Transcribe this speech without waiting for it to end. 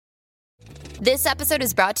This episode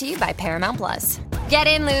is brought to you by Paramount Plus. Get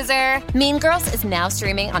in, loser! Mean Girls is now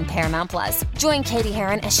streaming on Paramount Plus. Join Katie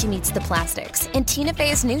Heron as she meets the plastics in Tina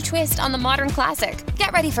Fey's new twist on the modern classic.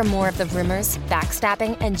 Get ready for more of the rumors,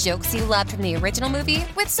 backstabbing, and jokes you loved from the original movie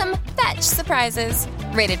with some fetch surprises.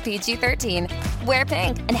 Rated PG-13. Wear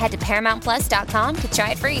pink and head to ParamountPlus.com to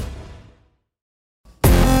try it free.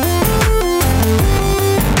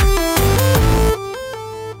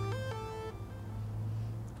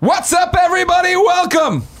 What's up, everybody?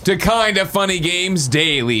 Welcome to Kinda Funny Games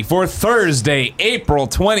Daily for Thursday, April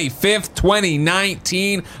 25th,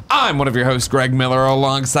 2019. I'm one of your hosts, Greg Miller,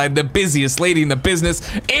 alongside the busiest lady in the business,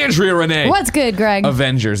 Andrea Renee. What's good, Greg?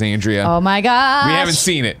 Avengers, Andrea. Oh my gosh. We haven't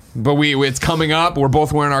seen it, but it's coming up. We're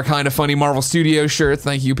both wearing our Kinda Funny Marvel Studios shirts.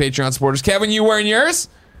 Thank you, Patreon supporters. Kevin, you wearing yours?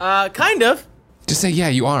 Kind of. Just say, yeah,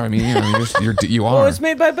 you are. I mean, you are. Well, it's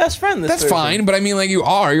made by Best Friend this That's Thursday. fine, but I mean, like, you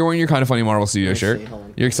are. You're wearing your Kinda Funny Marvel Studios shirt.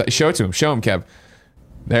 You're excited. Show it to him. Show him, Kev.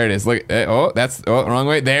 There it is. Look. Wrong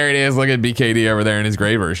way. There it is. Look at BKD over there in his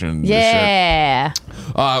gray version. Yeah.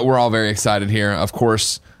 We're all very excited here. Of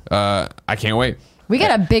course, I can't wait. We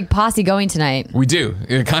got a big posse going tonight. We do.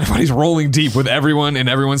 Kinda Funny's rolling deep with everyone and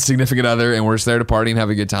everyone's significant other, and we're just there to party and have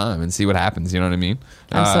a good time and see what happens. You know what I mean?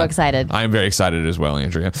 I'm so excited. I'm very excited as well,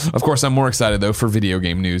 Andrea. Of course, I'm more excited, though, for video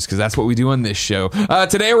game news, because that's what we do on this show.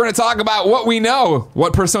 Today, we're going to talk about what we know,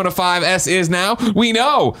 what Persona 5S is now. We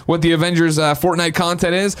know what the Avengers Fortnite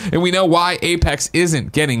content is, and we know why Apex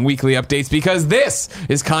isn't getting weekly updates, because this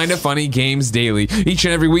is Kinda Funny Games Daily. Each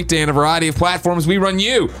and every weekday on a variety of platforms, we run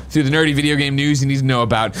you through the nerdy video game news you need to know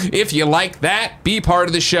about. If you like that, be part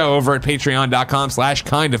of the show over at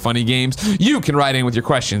patreon.com/kindafunnygames. You can write in with your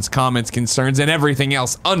questions, comments, concerns, and everything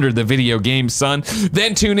else under the video game sun.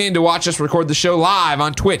 Then tune in to watch us record the show live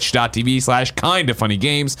on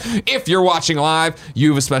twitch.tv/kindafunnygames. If you're watching live, you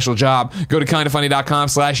have a special job. Go to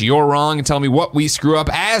kindafunny.com/you'rewrong and tell me what we screw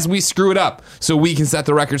up as we screw it up, so we can set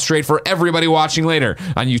the record straight for everybody watching later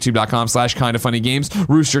on youtube.com/kindafunnygames,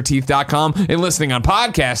 roosterteeth.com, and listening on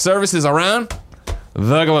podcast services around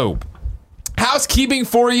the globe. Housekeeping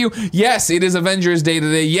for you. Yes, it is Avengers Day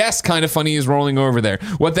today. Yes, Kinda Funny is rolling over there.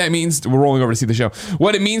 What that means, we're rolling over to see the show.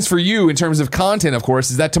 What it means for you in terms of content, of course,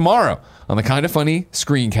 is that tomorrow on the Kinda Funny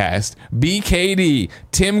screencast, BKD,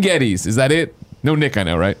 Tim Geddes, is that it? No Nick, I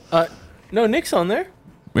know, right? No, Nick's on there.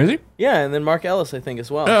 Is he? Yeah, and then Mark Ellis, I think, as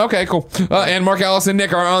well. Oh, okay, cool. And Mark Ellis and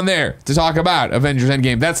Nick are on there to talk about Avengers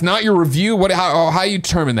Endgame. That's not your review. How you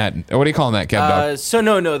determine that? What are you calling that, Kev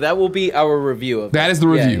Dog? No, that will be our review of it. That is the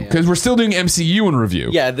review, because we're still doing MCU in review.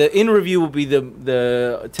 Yeah, the in review will be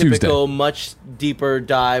the typical Tuesday. much deeper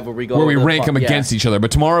dive where we go where we rank them against each other.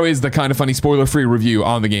 But tomorrow is the Kinda Funny spoiler-free review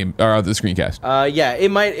on the game or the screencast.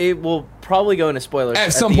 It will probably go into spoilers.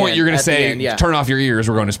 At some point, you're going to say, turn off your ears,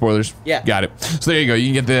 we're going to spoilers. Yeah. Got it. So there you go. You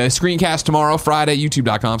can get the screencast tomorrow, Friday,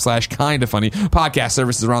 youtube.com/kindafunny, podcast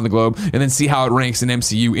services around the globe, and then see how it ranks in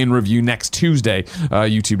MCU in review next Tuesday,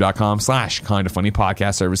 youtube.com/kindafunny,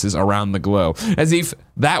 podcast services around the globe. As if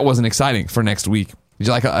that wasn't exciting for next week. Did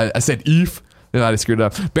you like I said if? I screwed it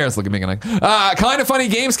up. Bear's looking at me like, Kinda Funny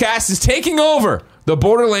Gamescast is taking over the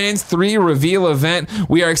Borderlands 3 reveal event.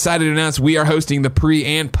 We are excited to announce we are hosting the pre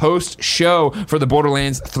and post show for the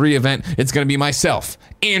Borderlands 3 event. It's going to be myself,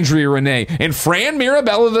 Andrea Renee, and Fran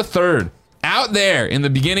Mirabella III. Out there in the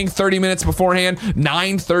beginning, 30 minutes beforehand,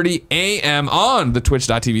 9:30 a.m. on the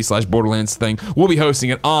twitch.tv/Borderlands thing. We'll be hosting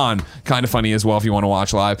it on Kinda Funny as well if you want to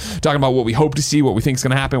watch live. Talking about what we hope to see, what we think is going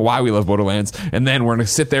to happen, why we love Borderlands. And then we're going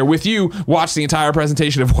to sit there with you, watch the entire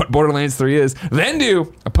presentation of what Borderlands 3 is, then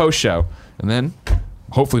do a post show, and then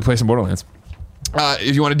hopefully play some Borderlands.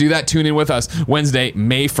 If you want to do that, tune in with us Wednesday,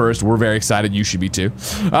 May 1st. We're very excited. You should be too.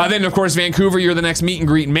 Then, of course, Vancouver, you're the next meet and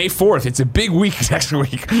greet. May 4th. It's a big week next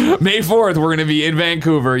week. May 4th, we're going to be in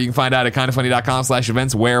Vancouver. You can find out at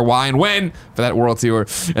kindafunny.com/events where, why, and when for that world tour.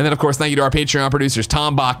 And then, of course, thank you to our Patreon producers,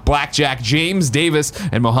 Tom Bach, Blackjack, James Davis,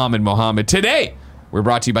 and Mohammed. Today, we're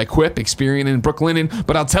brought to you by Quip, Experian, and Brooklinen,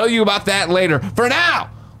 but I'll tell you about that later. For now,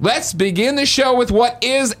 let's begin the show with what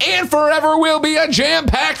is and forever will be a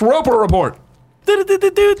jam-packed Roper Report. Time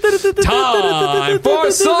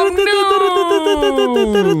for some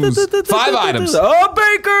news. 5 items. A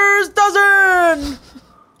baker's dozen.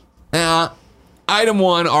 Now, item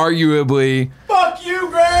 1, arguably. Fuck you,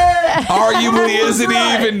 Greg! Arguably isn't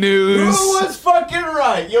even news. Who was fucking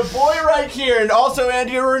right? Your boy right here, and also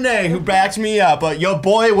Andrea Renee, who backs me up. But your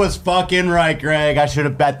boy was fucking right, Greg. I should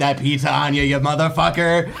have bet that pizza on you, you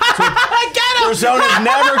motherfucker. Persona's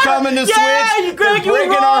never coming to Switch. Greg, They're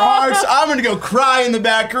breaking our hearts. I'm gonna go cry in the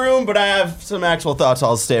back room, but I have some actual thoughts.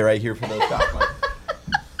 I'll stay right here for those thoughts.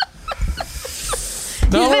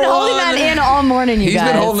 been holding that in all morning, you He's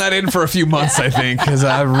guys. been holding that in for a few months, I think, because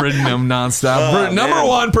I've ridden him nonstop. Number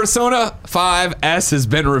one, Persona 5S has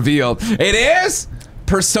been revealed. It is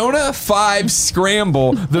Persona 5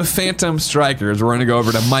 Scramble, the Phantom Strikers. We're going to go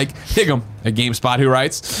over to Mike Higgum at GameSpot, who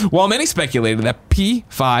writes, while many speculated that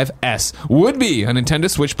P5S would be a Nintendo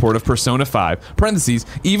Switch port of Persona 5, parentheses,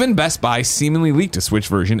 even Best Buy seemingly leaked a Switch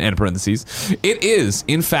version, end parentheses, it is,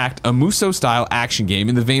 in fact, a Musou-style action game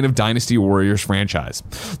in the vein of Dynasty Warriors franchise.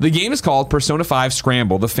 The game is called Persona 5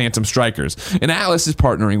 Scramble, the Phantom Strikers, and Atlas is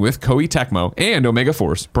partnering with Koei Tecmo and Omega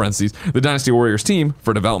Force, parentheses, the Dynasty Warriors team,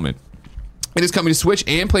 for development. It is coming to Switch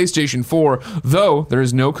and PlayStation 4, though there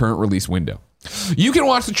is no current release window. You can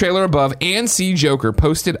watch the trailer above and see Joker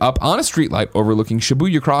posted up on a streetlight overlooking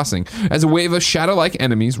Shibuya Crossing as a wave of shadow-like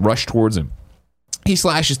enemies rush towards him. He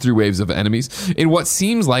slashes through waves of enemies in what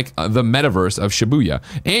seems like the metaverse of Shibuya,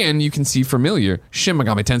 and you can see familiar Shin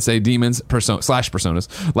Megami Tensei demons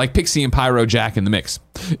personas like Pixie and Pyro Jack in the mix.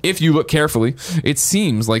 If you look carefully, it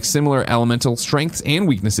seems like similar elemental strengths and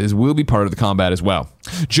weaknesses will be part of the combat as well.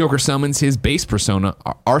 Joker summons his base persona,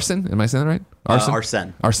 Arsene, am I saying that right?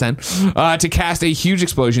 Arsene. To cast a huge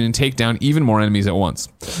explosion and take down even more enemies at once.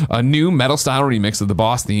 A new metal-style remix of the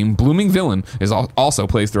boss theme, Blooming Villain, is also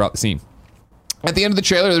plays throughout the scene. At the end of the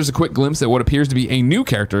trailer, there's a quick glimpse at what appears to be a new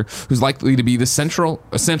character who's likely to be the central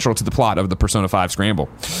to the plot of the Persona 5 Scramble.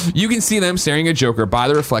 You can see them staring at Joker by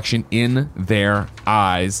the reflection in their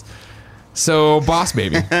eyes. So, Boss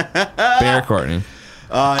Baby, Bear Courtney.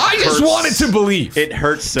 I just wanted to believe. It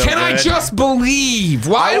hurts so Can I just believe?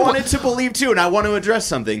 Why I wanted to believe too, and I want to address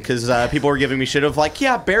something because people were giving me shit of like,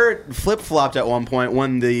 yeah, Barrett flip-flopped at one point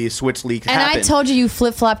when the Switch leak happened. And I told you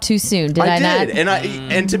flip-flopped too soon, did I not? did,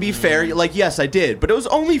 and to be fair, like, yes, I did, but it was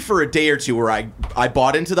only for a day or two where I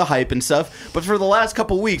bought into the hype and stuff, but for the last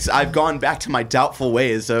couple weeks, I've gone back to my doubtful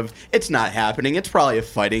ways of, it's not happening, it's probably a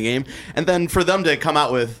fighting game, and then for them to come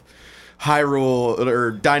out with Hyrule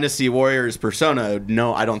or Dynasty Warriors Persona,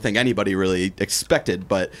 no, I don't think anybody really expected,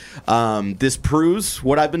 but this proves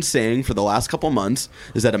what I've been saying for the last couple months,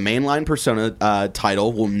 is that a mainline Persona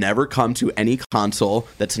title will never come to any console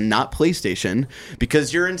that's not PlayStation,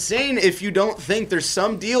 because you're insane if you don't think there's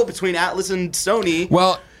some deal between Atlas and Sony.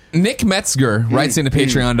 Well, Nick Metzger writes into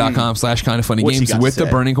patreon.com/kindoffunnygames with the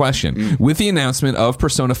burning question. With the announcement of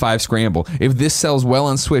Persona 5 Scramble, if this sells well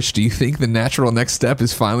on Switch, do you think the natural next step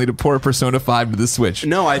is finally to port Persona 5 to the Switch?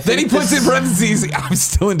 No, I think Then he puts in parentheses, I'm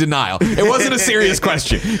still in denial. It wasn't a serious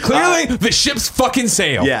question. Clearly, the ship's fucking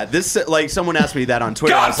sailed. Yeah, this, like, someone asked me that on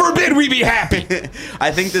Twitter. God forbid we be happy.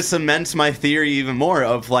 I think this cements my theory even more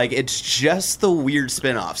of, like, it's just the weird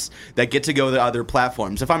spin-offs that get to go to other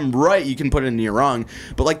platforms. If I'm right, you can put it in you're wrong,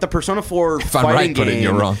 but, like, the Persona 4 fighting game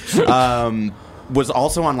you're wrong. was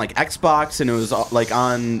also on, like, Xbox, and it was, like,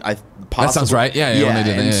 on... That sounds right. Yeah, when they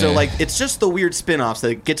did that. And so, yeah. like, it's just the weird spin-offs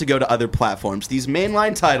that get to go to other platforms. These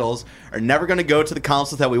mainline titles are never going to go to the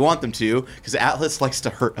consoles that we want them to, because Atlas likes to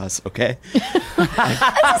hurt us, okay? This is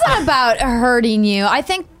not about hurting you. I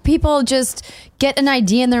think people just get an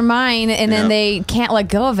idea in their mind and then they can't let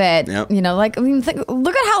go of it. Yep. You know, like, I mean,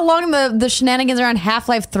 look at how long the shenanigans around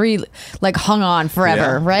Half-Life 3 like hung on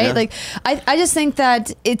forever, right? Yeah. Like, I just think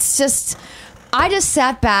that it's just... I just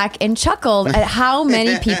sat back and chuckled at how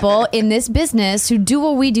many people in this business who do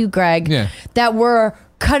what we do, Greg, that were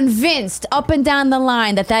convinced up and down the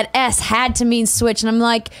line that S had to mean Switch. And I'm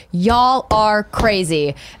like, y'all are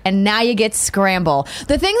crazy. And now you get Scramble.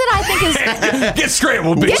 The thing that I think is... Get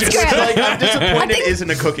scrambled, bitches. Get scrambled. Like, I'm disappointed it isn't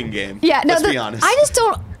a cooking game. Yeah, no, Let's be honest. I just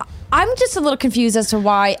don't... I'm just a little confused as to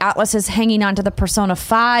why Atlas is hanging on to the Persona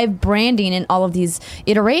 5 branding in all of these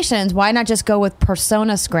iterations. Why not just go with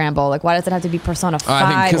Persona Scramble? Like, why does it have to be Persona 5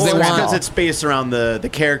 I think 'cause they Scramble? Because it's based around the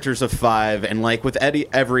characters of 5, and like with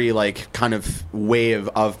every like kind of wave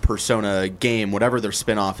of Persona game, whatever their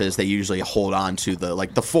spin-off is, they usually hold on to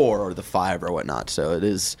the 4 or the 5 or whatnot. So it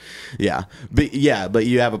is, but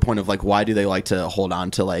you have a point of like, why do they like to hold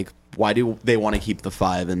on to, like, why do they want to keep the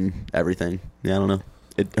 5 and everything? Yeah, I don't know.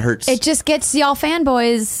 It hurts. It just gets y'all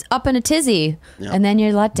fanboys up in a tizzy, and then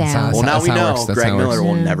you're let down. Well, now we know Greg Miller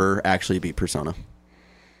will Yeah. never actually beat Persona.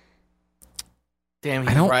 Damn,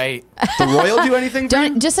 he's right. The Royal do anything for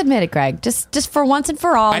Don't just admit it, Greg. Just for once and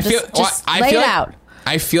for all, just lay it out.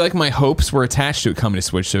 I feel like my hopes were attached to it coming to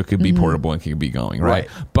Switch so it could be portable and could be going, right?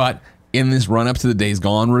 But in this run-up to the Days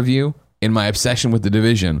Gone review, in my obsession with The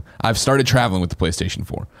Division, I've started traveling with the PlayStation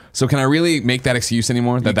 4. So can I really make that excuse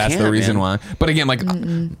anymore? That's the reason why? But again, like...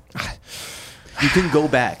 You can go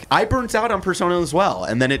back. I burnt out on Persona as well,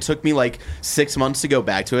 and then it took me like 6 months to go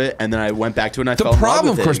back to it, and then I went back to it and I fell in love with it. The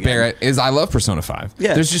problem, of course, again. Barrett, is I love Persona 5.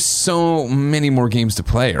 Yeah. There's just so many more games to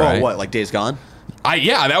play, right? Oh, what, like Days Gone?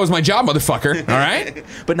 That was my job, motherfucker. All right.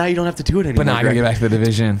 But now you don't have to do it anymore. But now I gotta get back to the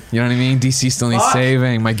division. You know what I mean? DC still needs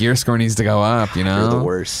saving. My gear score needs to go up. You know, You're the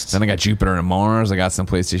worst. Then I got Jupiter and Mars. I got some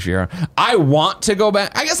PlayStation VR. I want to go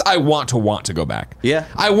back. I guess I want to go back. Yeah.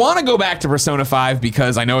 I want to go back to Persona 5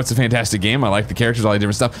 because I know it's a fantastic game. I like the characters, all the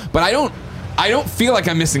different stuff. But I don't feel like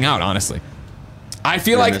I'm missing out, honestly. I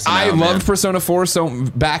feel like I loved Persona 4 so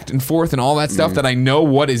back and forth and all that stuff that I know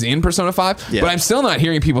what is in Persona 5. Yeah. But I'm still not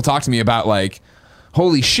hearing people talk to me about like,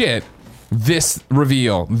 holy shit, this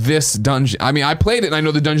reveal, this dungeon. I mean, I played it and I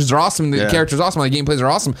know the dungeons are awesome, the characters are awesome, the gameplays are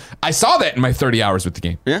awesome. I saw that in my 30 hours with the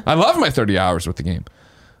game. Yeah. I love my 30 hours with the game.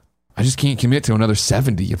 I just can't commit to another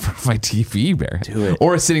 70 in front of my TV, Barrett. Do it.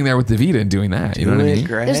 Or sitting there with the Vita and doing that. You know what I mean?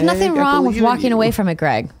 Greg. There's nothing wrong with walking away from it,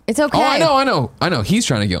 Greg. It's okay. Oh, I know. He's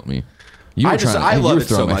trying to guilt me. I love it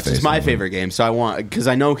so much. It's my favorite favorite game, so I want because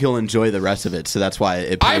I know he'll enjoy the rest of it. So that's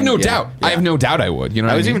why I have no doubt. Yeah. I have no doubt I would. You know,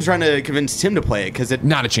 I what was mean? even trying to convince Tim to play it because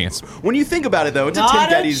Not a chance. when you think about it, though, it's a Tim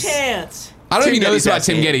Not a Geddes. chance. I don't Tim even know this Geddes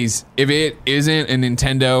about Tim game. Geddes. If it isn't a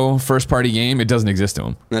Nintendo first-party game, it doesn't exist to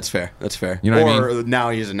him. That's fair. That's fair. You know what I or now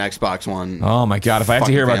he's an Xbox One. Oh my god! If I have to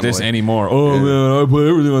Fucking hear about this fanboy. anymore, man, I play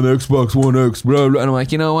everything on the Xbox One X, blah, blah. And I'm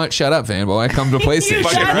like, you know what? Shut up, fanboy. I come to PlayStation.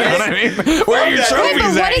 shut You know up. what I mean? Where are your Wait, trophies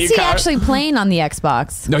but what at? is You he coward? actually playing on the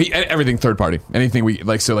Xbox? No, everything third party. Anything we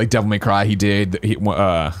like. So like Devil May Cry, he did. King what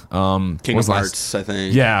of was last- Hearts, I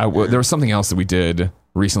think. Yeah, there was something else that we did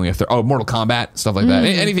recently. Mortal Kombat, stuff like that.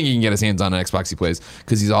 Anything he can get his hands on Xbox, he plays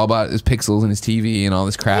because he's all about his pixels and his TV and all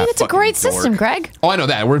this crap. It's a Fucking great dork. system, Greg. Oh, I know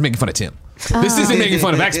that. We're making fun of Tim. This isn't making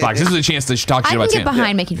fun of Xbox. This is a chance to talk to I you can about get Tim.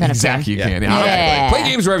 behind making fun of Exactly, Tim. you can. Yeah. Yeah. Play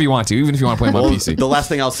games wherever you want to, even if you want to play them on Well, PC. the last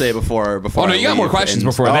thing I'll say before Oh no, I you got more leave questions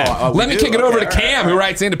and- before Oh, that. we Let me do? kick it over Okay, to Cam, who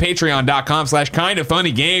writes into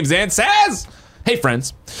patreon.com/kindoffunnygames and says, hey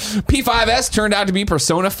friends, P5S turned out to be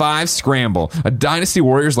Persona 5 Scramble, a Dynasty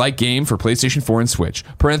Warriors-like game for PlayStation 4 and Switch.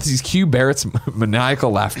 Parentheses, cue Barrett's maniacal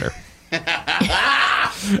laughter.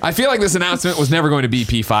 I feel like this announcement was never going to be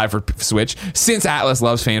P5 for Switch, since Atlas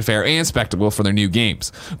loves fanfare and spectacle for their new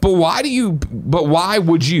games. But why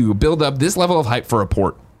would you build up this level of hype for a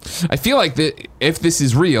port? I feel like that if this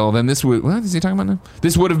is real, then this would. What is he talking about now?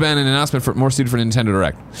 This would have been an announcement for more suited for Nintendo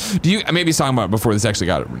Direct. Do you? Maybe he's talking about before this actually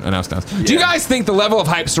got announced. Do you guys think the level of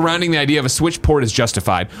hype surrounding the idea of a Switch port is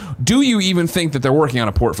justified? Do you even think that they're working on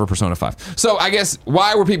a port for Persona 5? So I guess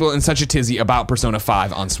why were people in such a tizzy about Persona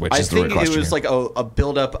 5 on Switch? I is the real think it question was here. like a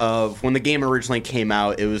buildup of when the game originally came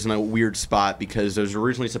out. It was in a weird spot because it was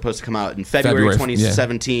originally supposed to come out in February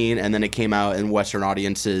 2017, and then it came out in Western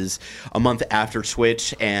audiences a month after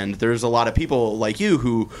Switch. And there's a lot of people like you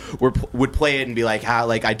who would play it and be like,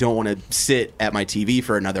 I don't want to sit at my TV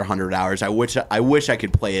for another 100 hours. I wish I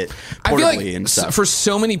could play it I feel portably like and stuff. for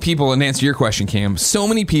so many people, and to answer your question, Cam, so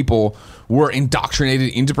many people were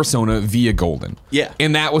indoctrinated into Persona via Golden. Yeah.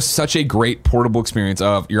 And that was such a great portable experience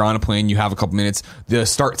of you're on a plane, you have a couple minutes, the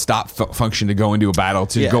start-stop function to go into a battle,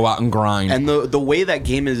 to go out and grind. And the way that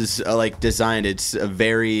game is designed, it's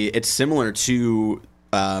similar to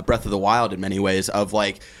Breath of the Wild in many ways. Of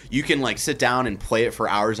like you can like sit down and play it for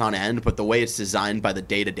hours on end, but the way it's designed by the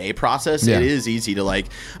day-to-day process, it is easy to like,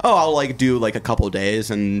 I'll like do like a couple of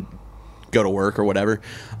days and go to work or whatever.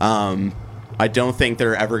 I don't think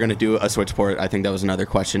they're ever going to do a Switch port. I think that was another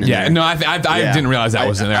question. I didn't realize that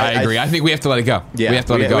was in there. I agree. I think we have to let it go. Yeah, we have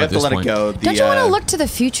to let it go at this point. Don't you want to look to the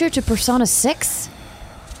future to Persona 6?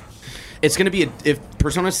 It's going to be if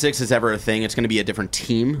Persona 6 is ever a thing, it's going to be a different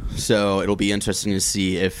team. So it'll be interesting to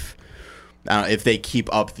see if they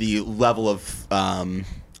keep up the level of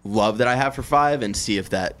love that I have for 5, and see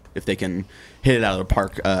if they can hit it out of the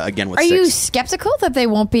park again with 6. Are you skeptical that they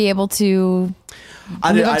won't be able to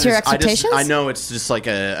live up to your expectations? I know it's just like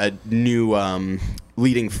a new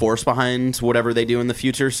leading force behind whatever they do in the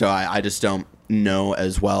future. So I just don't know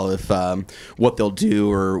as well if what they'll do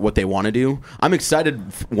or what they want to do. I'm excited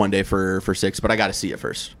one day for 6, but I got to see it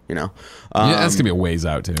first. You know, That's gonna be a ways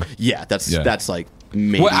out too. Yeah, that's like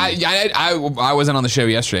maybe. Well, I wasn't on the show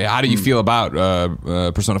yesterday. How do you feel about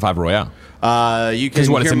Persona 5 Royale? You can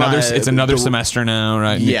It's another semester now,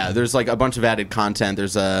 right? Yeah, there's like a bunch of added content.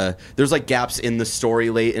 There's like gaps in the story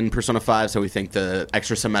late in Persona 5, so we think the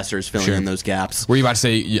extra semester is filling in those gaps. Were you about to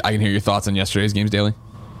say I can hear your thoughts on yesterday's Games Daily?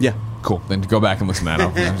 Yeah. Cool. Then go back and listen to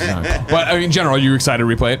that. But I mean, in general, are you excited to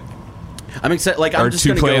replay it? I'm excited. Like, Or I'm just to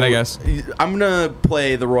gonna play go, it, I guess. I'm gonna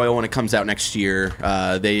play the Royal when it comes out next year.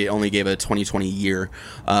 They only gave a 2020 year,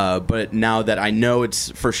 but now that I know it's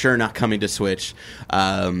for sure not coming to Switch,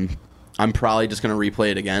 I'm probably just gonna replay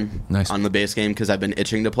it again on the base game because I've been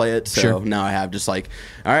itching to play it. So now I have just like,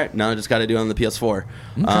 all right, now I just got to do it on the PS4.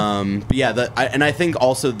 Okay. But yeah, I think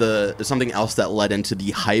also something else that led into the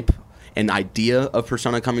hype an idea of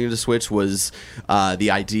Persona coming to Switch was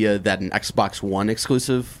the idea that an Xbox One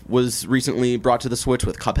exclusive was recently brought to the Switch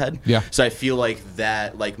with Cuphead. Yeah. So I feel like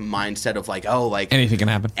that like mindset of like, oh, like anything can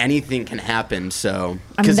happen. Anything can happen. So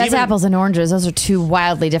I mean, that's apples and oranges. Those are two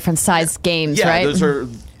wildly different sized games, yeah, right? Those are.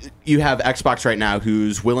 You have Xbox right now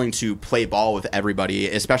who's willing to play ball with everybody,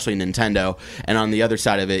 especially Nintendo. And on the other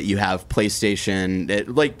side of it, you have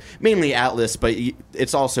PlayStation, like mainly Atlas, but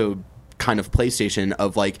it's also kind of PlayStation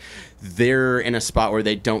of like they're in a spot where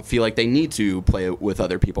they don't feel like they need to play with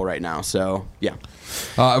other people right now. So, yeah.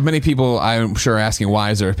 Many people, I'm sure, are asking why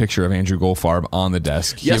is there a picture of Andrew Goldfarb on the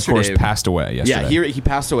desk? He, of course, passed away yesterday. Yeah, he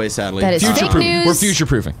passed away, sadly. That is fake news. We're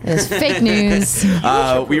future-proofing. It is fake news.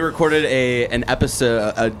 We recorded an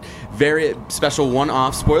episode, a very special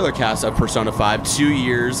one-off spoiler cast of Persona 5 2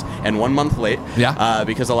 years and 1 month late. Yeah.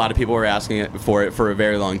 Because a lot of people were asking for it for a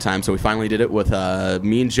very long time. So we finally did it with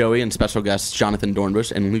me and Joey and special guests Jonathan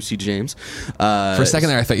Dornbush and Lucy James. For a second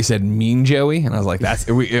there, I thought you said Mean Joey, and I was like, "That's."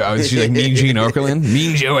 She's like Mean Gene Okerlund,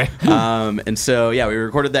 Mean Joey. And so yeah, we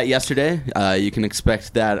recorded that yesterday. You can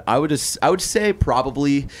expect that. I would say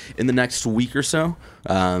probably in the next week or so.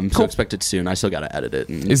 So expect it soon. I still got to edit it.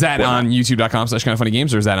 Is that on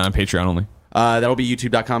YouTube.com/KindaFunnyGames, or is that on Patreon only? That'll be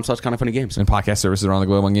YouTube.com/KindaFunnyGames. And podcast services around the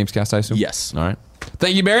globe on Gamescast, I assume? Yes. All right.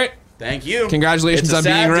 Thank you, Barrett. Thank you. Congratulations on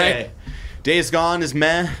being right. Days Gone is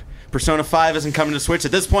meh. Persona 5 isn't coming to Switch.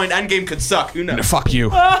 At this point, Endgame could suck. Who knows? Fuck you.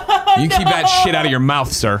 You keep that shit out of your mouth,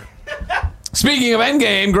 sir. Speaking of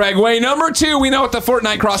Endgame, Greg Way, number 2, we know what the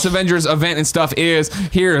Fortnite Cross Avengers event and stuff is.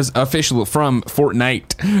 Here's official from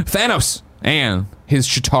Fortnite. Thanos and his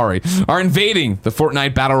Chitauri are invading the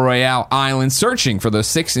Fortnite Battle Royale island, searching for those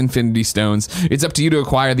 6 Infinity Stones. It's up to you to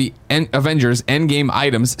acquire the Avengers Endgame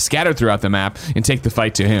items scattered throughout the map and take the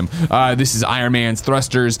fight to him. This is Iron Man's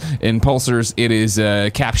thrusters and pulsers. It is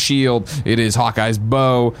Cap's shield. It is Hawkeye's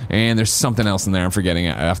bow. And there's something else in there. I'm forgetting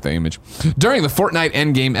off the image. During the Fortnite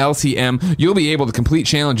Endgame LTM, you'll be able to complete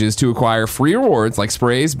challenges to acquire free rewards like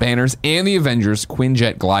sprays, banners, and the Avengers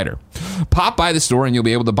Quinjet glider. Pop by the store and you'll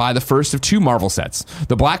be able to buy the first of 2 Marvel sets.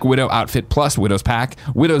 The Black Widow outfit plus Widow's pack,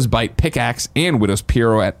 Widow's Bite pickaxe, and Widow's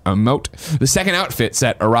pirouette emote. The second outfit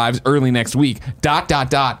set arrives early next week. ...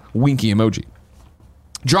 Winky emoji.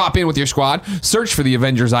 Drop in with your squad, search for the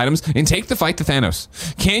Avengers items, and take the fight to Thanos.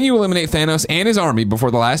 Can you eliminate Thanos and his army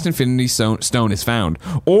before the last Infinity Stone is found?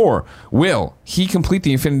 Or will he complete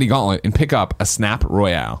the Infinity Gauntlet and pick up a Snap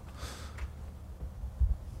Royale?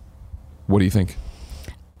 What do you think?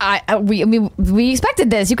 We expected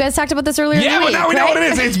this. You guys talked about this earlier. Yeah, but now we know what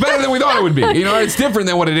it is. It's better than we thought it would be. You know, it's different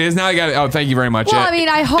than what it is. Now you got it. Oh, thank you very much. Well, I mean,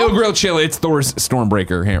 I hope. Il Grill Chill. It's Thor's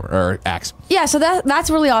Stormbreaker hammer or axe. Yeah, so that's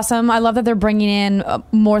really awesome. I love that they're bringing in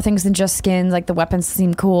more things than just skins. Like the weapons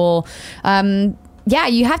seem cool. Yeah,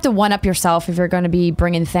 you have to one up yourself if you're going to be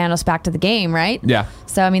bringing Thanos back to the game, right? Yeah.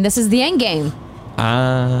 So I mean, this is the end game.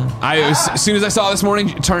 As soon as I saw it this morning,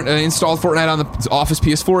 installed Fortnite on the Office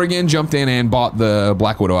PS4 again, jumped in and bought the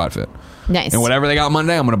Black Widow outfit. Nice. And whatever they got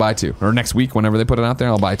Monday, I'm going to buy 2. Or next week, whenever they put it out there,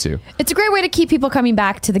 I'll buy 2. It's a great way to keep people coming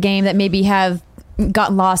back to the game that maybe have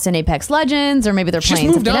gotten lost in Apex Legends, or maybe they're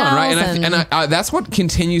playing something else. Right? And that's what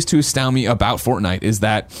continues to astound me about Fortnite is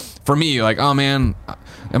that, for me, like, oh man,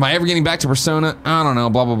 am I ever getting back to Persona? I don't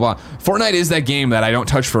know, blah, blah, blah. Fortnite is that game that I don't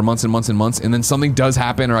touch for months and months and months, and then something does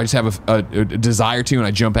happen, or I just have a desire to, and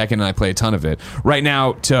I jump back in and I play a ton of it. Right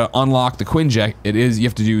now, to unlock the Quinjet, you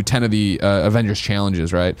have to do 10 of the Avengers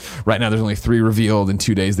challenges, right? Right now, there's only 3 revealed. In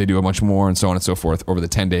 2 days, they do a bunch more, and so on and so forth over the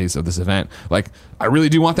 10 days of this event. Like, I really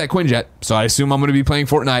do want that Quinjet, so I assume I'm going to be playing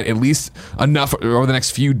Fortnite at least enough over the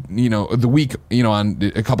next few, the week,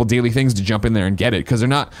 on a couple daily things to jump in there and get it, because they're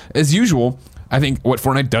not, as usual. I think what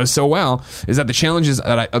Fortnite does so well is that the challenges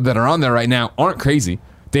that are on there right now aren't crazy.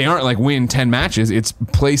 They aren't like win 10 matches. It's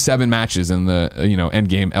play 7 matches in the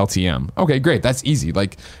endgame LTM. Okay, great. That's easy.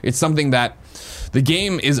 Like, it's something that the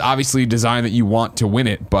game is obviously designed that you want to win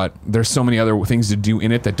it, but there's so many other things to do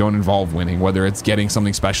in it that don't involve winning, whether it's getting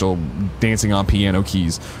something special, dancing on piano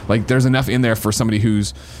keys. Like, there's enough in there for somebody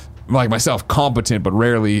who's like myself, competent but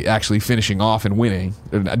rarely actually finishing off and winning,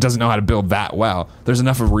 doesn't know how to build that well. There's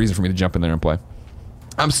enough of a reason for me to jump in there and play.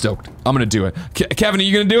 I'm stoked. I'm gonna do it. Kevin, are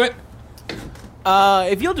you gonna do it?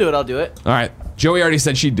 If you'll do it, I'll do it. All right. Joey already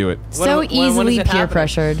said she'd do it. So easily peer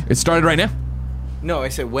pressured. It started right now. No, I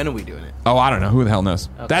said, when are we doing it? Oh, I don't know. Who the hell knows?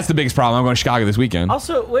 Okay. That's the biggest problem. I'm going to Chicago this weekend.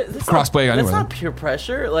 Also, crossplay anyway. That's not peer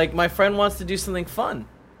pressure. Like, my friend wants to do something fun.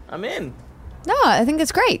 I'm in. No, I think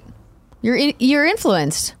it's great. You're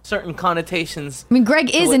influenced. Certain connotations. I mean,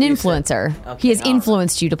 Greg is an influencer. Okay, he has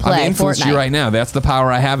influenced you to play Fortnite. I've influenced you right now. That's the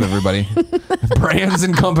power I have, everybody. Brands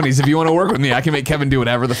and companies, if you want to work with me, I can make Kevin do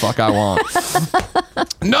whatever the fuck I want.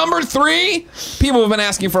 Number 3, people have been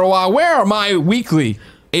asking for a while, where are my weekly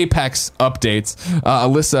Apex updates?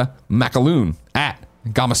 Alyssa McAloon at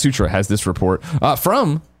Gamasutra has this report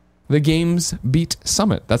from the Games Beat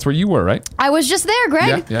Summit. That's where you were, right? I was just there,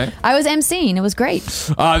 Greg. Yeah. I was emceeing. It was great.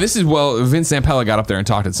 This is, Vince Zampella got up there and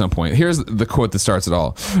talked at some point. Here's the quote that starts it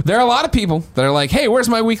all. There are a lot of people that are like, hey, where's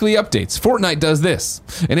my weekly updates? Fortnite does this.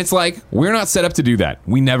 And it's like, we're not set up to do that.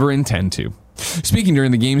 We never intend to. Speaking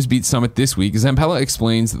during the Games Beat Summit this week, Zampella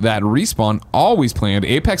explains that Respawn always planned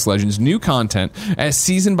Apex Legends new content as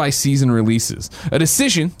season-by-season releases, a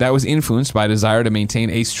decision that was influenced by a desire to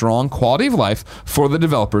maintain a strong quality of life for the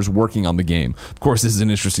developers working on the game. Of course, this is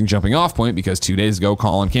an interesting jumping-off point because 2 days ago,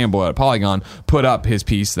 Colin Campbell at Polygon put up his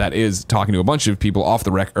piece that is talking to a bunch of people off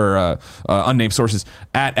the unnamed sources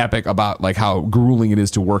at Epic about like how grueling it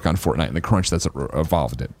is to work on Fortnite and the crunch that's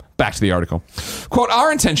involved in it. Back to the article. Quote,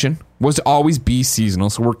 our intention was to always be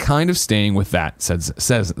seasonal, so we're kind of staying with that, says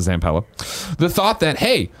Zampella. The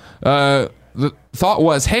thought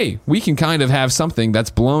was, hey, we can kind of have something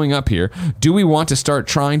that's blowing up here. Do we want to start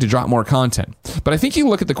trying to drop more content? But I think you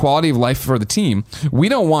look at the quality of life for the team. We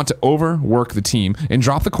don't want to overwork the team and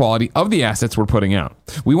drop the quality of the assets we're putting out.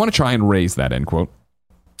 We want to try and raise that, end quote.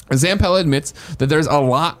 Zampella admits that there's a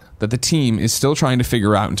lot that the team is still trying to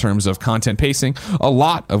figure out in terms of content pacing, a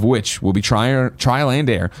lot of which will be trial and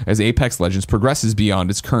error as Apex Legends progresses beyond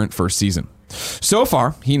its current first season. So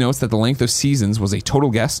far, he notes that the length of seasons was a total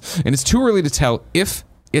guess, and it's too early to tell if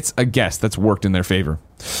it's a guess that's worked in their favor.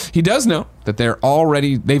 He does note that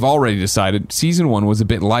they've already decided Season 1 was a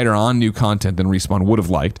bit lighter on new content than Respawn would have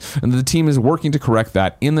liked, and that the team is working to correct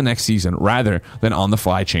that in the next season rather than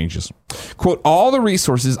on-the-fly changes. Quote, all the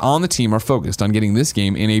resources on the team are focused on getting this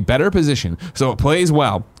game in a better position so it plays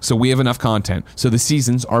well, so we have enough content, so the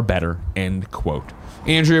seasons are better, end quote.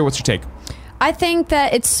 Andrea, what's your take? I think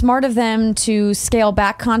that it's smart of them to scale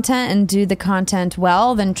back content and do the content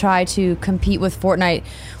well than try to compete with Fortnite,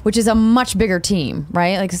 which is a much bigger team,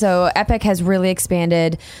 right? Like, so Epic has really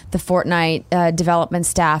expanded the Fortnite development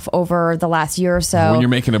staff over the last year or so. When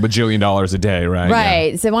you're making $1 bajillion a day, right?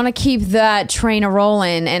 Right. Yeah. So they want to keep that train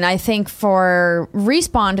a-rolling, and I think for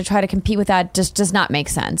Respawn to try to compete with that just does not make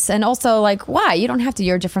sense. And also, like, why? You don't have to.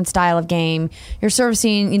 You're a different style of game. You're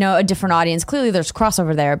servicing, a different audience. Clearly, there's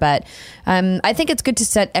crossover there, but I think it's good to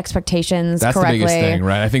set expectations correctly. That's the biggest thing,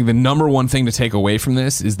 right? I think the number one thing to take away from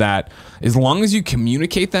this is that as long as you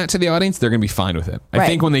communicate that to the audience, they're going to be fine with it. I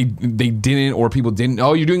think when they didn't, or people didn't,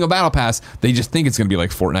 you're doing a battle pass, they just think it's going to be like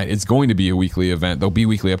Fortnite. It's going to be a weekly event. There'll be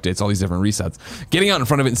weekly updates, all these different resets. Getting out in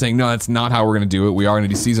front of it and saying, no, that's not how we're going to do it. We are going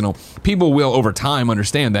to do seasonal. People will, over time,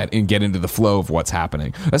 understand that and get into the flow of what's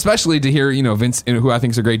happening. Especially to hear, Vince, who I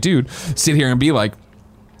think is a great dude, sit here and be like,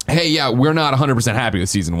 hey, yeah, we're not 100% happy with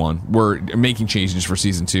Season 1. We're making changes for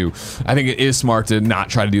Season 2. I think it is smart to not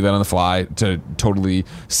try to do that on the fly, to totally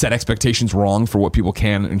set expectations wrong for what people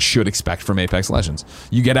can and should expect from Apex Legends.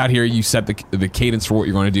 You get out here, you set the cadence for what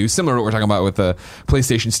you're going to do, similar to what we're talking about with the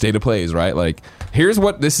PlayStation State of Plays, right? Like, here's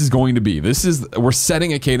what this is going to be. We're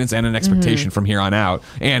setting a cadence and an expectation from here on out.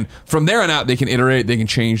 And from there on out, they can iterate, they can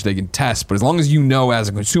change, they can test. But as long as you know as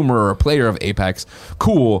a consumer or a player of Apex,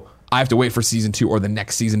 cool, I have to wait for Season 2 or the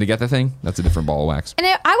next season to get the thing. That's a different ball of wax. And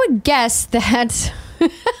I would guess that...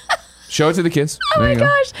 Show it to the kids. Oh my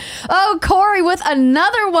gosh. Oh, Corey with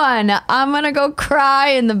another one. I'm going to go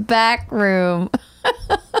cry in the back room.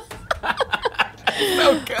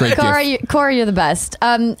 Great Corey, you're the best.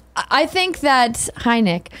 I think that... Hi,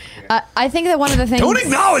 Nick. I think that one of the things... Don't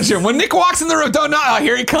acknowledge him. When Nick walks in the room,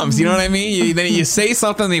 here he comes. You know what I mean? Then you say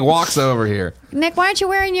something and he walks over here. Nick, why aren't you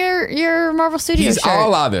wearing your Marvel Studios shirt? I'll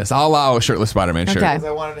allow this. I'll allow a shirtless Spider-Man shirt. Because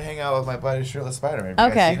I wanted to hang out with my buddy shirtless Spider-Man.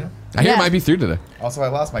 Okay. I hear it might be through today. Also, I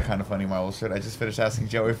lost my kind of funny Marvel shirt. I just finished asking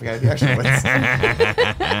Joey if he had the extra ones.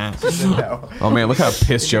 No. Oh man, look how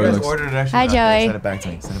pissed Joey looks. Hi, Joey. Send it back to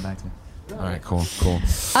me. All right, cool.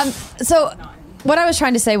 So what I was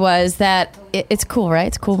trying to say was that it's cool, right?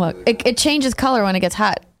 It's a cool mug. It changes color when it gets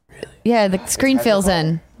hot. Really? Yeah, the screen fills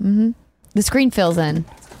in. Mm-hmm. The screen fills in.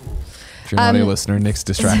 If you're not a listener, Nick's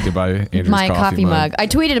distracted by Andrew's my coffee mug. I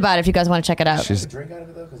tweeted about it if you guys want to check it out.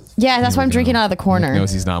 Yeah, that's why I'm drinking out of the corner. Nick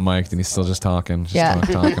knows he's not mic'd and he's still just talking.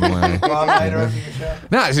 Talking away.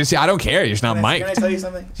 No, I don't care. You're just not mic'd. Can I tell you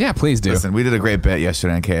something? Yeah, please do. Listen, we did a great bit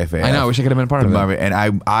yesterday on KFA. I know. I wish I could have been a part of it.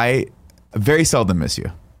 And I very seldom miss you.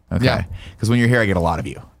 Okay. Yeah. Because when you're here, I get a lot of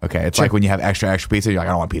you. Okay. It's like when you have extra pizza, you're like,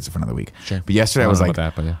 I don't want pizza for another week. Sure. But yesterday I was like,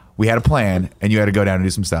 we had a plan and you had to go down and do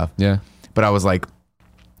some stuff. Yeah. But I was like,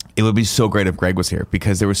 It would be so great if Greg was here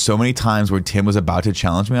because there were so many times where Tim was about to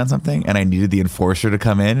challenge me on something and I needed the enforcer to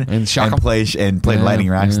come in and play lightning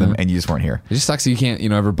racks them, and you just weren't here. It just sucks that you can't,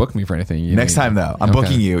 ever book me for anything. Next time, though, I'm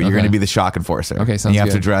booking you. You're going to be the shock enforcer. Okay, sounds and you have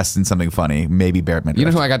good. to dress in something funny, maybe Barrett. You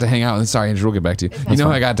know who I got to hang out with? Sorry, Andrew, we'll get back to you. You know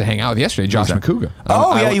who I got to hang out with yesterday? Josh McCouga.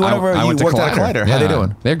 You went over. You worked at Collider. How they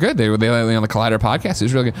doing? They're good. They were on the Collider podcast. It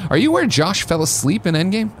was really good. Are you where Josh fell asleep in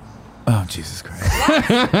Endgame? Oh, Jesus Christ.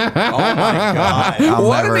 Oh, my God. I'll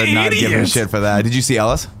What never an not idiot. give him shit for that. Did you see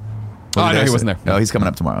Ellis? Oh, no, he wasn't there. No, he's coming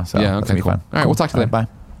up tomorrow. So yeah, okay, cool. fun. All right, we'll talk to you later. Bye.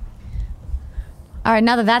 All right,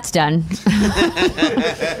 now that that's done.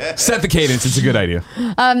 Set the cadence. It's a good idea.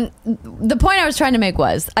 The point I was trying to make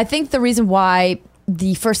was, I think the reason why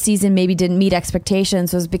the first season maybe didn't meet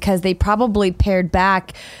expectations was because they probably pared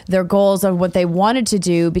back their goals of what they wanted to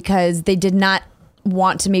do because they did not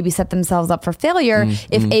want to maybe set themselves up for failure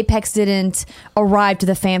if Apex didn't arrive to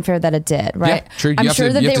the fanfare that it did, right? Yeah, true. I'm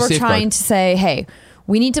sure that they were trying to say, hey,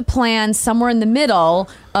 we need to plan somewhere in the middle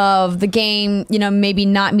of the game, maybe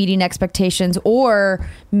not meeting expectations or,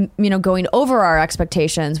 going over our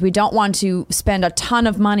expectations. We don't want to spend a ton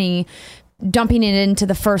of money dumping it into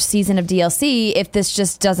the first season of DLC if this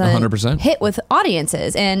just doesn't 100%. hit with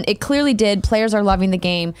audiences. And it clearly did. Players are loving the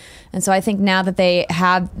game. And so I think now that they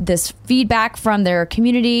have this feedback from their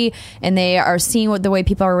community and they are seeing the way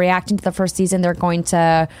people are reacting to the first season, they're going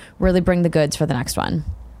to really bring the goods for the next one.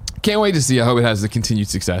 Can't wait to see. I hope it has the continued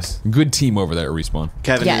success. Good team over there at Respawn.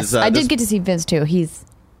 Kevin, Yes, I did get to see Vince too. He's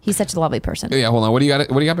such a lovely person. Yeah, hold on. What do you got?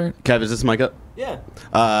 Barrett? Kev, is this mic up? Yeah.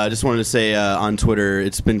 Just wanted to say on Twitter,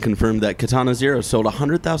 it's been confirmed that Katana Zero sold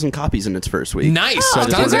 100,000 copies in its first week. Nice. Oh,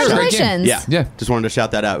 Katana Zero's a great game. congratulations. Yeah. Yeah. Just wanted to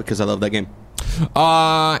shout that out because I love that game.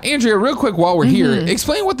 Andrea, real quick while we're here,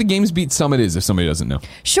 explain what the GamesBeat Summit is if somebody doesn't know.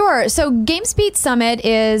 Sure. So GamesBeat Summit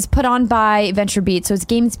is put on by VentureBeat. So it's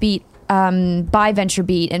GamesBeat by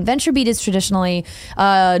VentureBeat. And VentureBeat is traditionally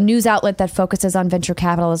a news outlet that focuses on venture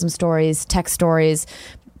capitalism stories, tech stories,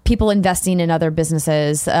 people investing in other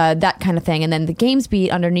businesses, that kind of thing. And then the GamesBeat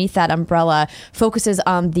underneath that umbrella focuses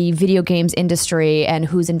on the video games industry and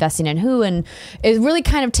who's investing in who. And it really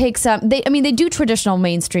kind of takes they do traditional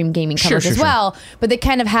mainstream gaming coverage as well, but they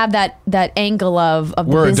kind of have that angle of the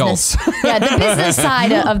We're business. adults. Yeah, the business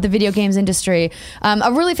side of the video games industry.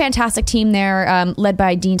 A really fantastic team there, led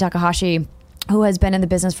by Dean Takahashi, who has been in the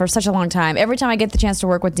business for such a long time. Every time I get the chance to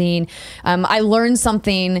work with Dean, I learn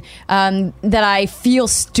something that I feel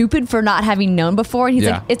stupid for not having known before. And he's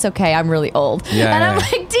like, it's okay, I'm really old. And I'm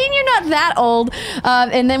like, Dean, you're not that old.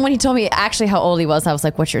 And then when he told me actually how old he was, I was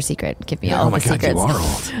like, what's your secret? Give me all the secrets. You are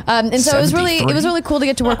old. And so it was really cool to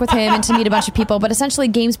get to work with him and to meet a bunch of people. But essentially,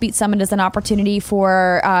 GamesBeat Summit is an opportunity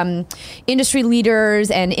for industry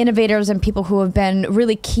leaders and innovators and people who have been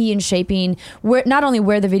really key in shaping not only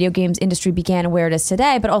where the video games industry began and where it is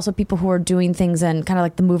today, but also people who are doing things and kind of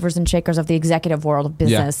like the movers and shakers of the executive world of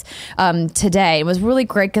business today. It was really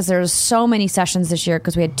great because there's so many sessions this year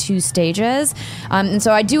because we had 2 stages. And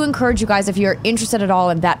so I do encourage you guys, if you're interested at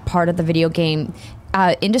all in that part of the video game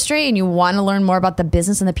industry and you want to learn more about the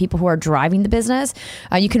business and the people who are driving the business,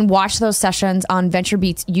 you can watch those sessions on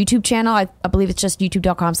VentureBeat's YouTube channel. I believe it's just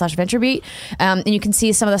youtube.com/VentureBeat. And you can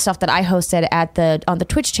see some of the stuff that I hosted on the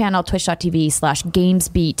Twitch channel,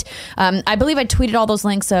 twitch.tv/GamesBeat. I believe I tweeted all those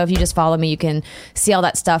links, so if you just follow me, you can see all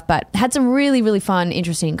that stuff. But had some really, really fun,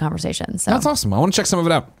 interesting conversations. So. That's awesome. I want to check some of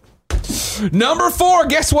it out. Number 4,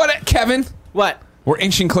 guess what, Kevin? What? We're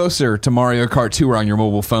inching closer to Mario Kart Tour on your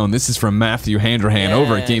mobile phone. This is from Matthew Handrahan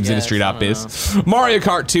over at GamesIndustry.biz. Mario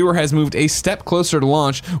Kart Tour has moved a step closer to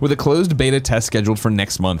launch with a closed beta test scheduled for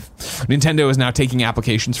next month. Nintendo is now taking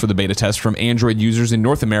applications for the beta test from Android users in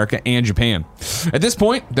North America and Japan. At this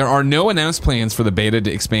point, there are no announced plans for the beta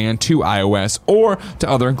to expand to iOS or to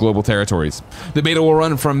other global territories. The beta will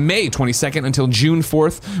run from May 22nd until June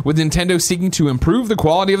 4th, with Nintendo seeking to improve the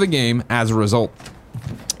quality of the game as a result.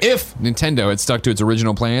 If Nintendo had stuck to its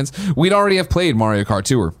original plans, we'd already have played Mario Kart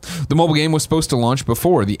Tour. The mobile game was supposed to launch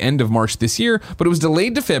before the end of March this year, but it was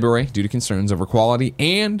delayed to February due to concerns over quality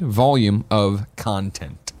and volume of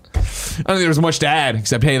content. I don't think there's much to add,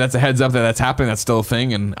 except, hey, that's a heads up that that's happening, that's still a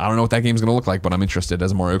thing, and I don't know what that game's going to look like, but I'm interested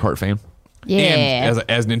as a Mario Kart fan. Yeah. And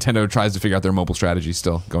as Nintendo tries to figure out their mobile strategy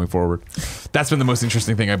still going forward. That's been the most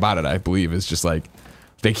interesting thing about it, I believe, is just like,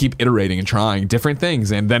 they keep iterating and trying different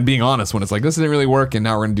things and then being honest when it's like, this didn't really work and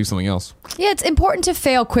now we're going to do something else. Yeah, it's important to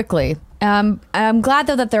fail quickly. I'm glad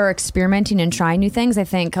though that they're experimenting and trying new things. I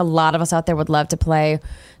think a lot of us out there would love to play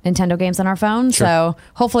Nintendo games on our phone. Sure. So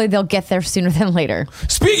hopefully they'll get there sooner than later.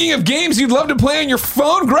 Speaking of games you'd love to play on your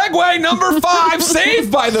phone, Greg Way, number 5,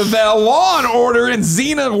 Saved by the Bell, Law and Order, and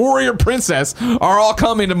Xena Warrior Princess are all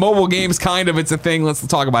coming to mobile games. Kind of, it's a thing. Let's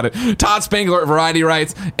talk about it. Todd Spangler at Variety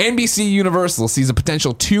writes, NBC Universal sees a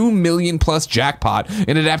potential $2 million plus jackpot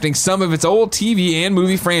in adapting some of its old TV and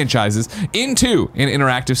movie franchises into an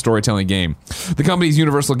interactive storytelling game. The company's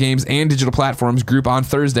Universal Games and Digital Platforms group on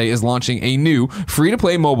Thursday is launching a new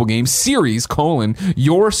free-to-play mobile game series,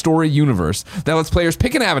 Your Story Universe, that lets players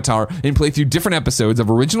pick an avatar and play through different episodes of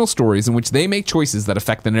original stories in which they make choices that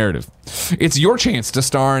affect the narrative. It's your chance to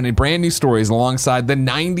star in brand new stories alongside the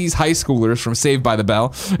 90s high schoolers from Saved by the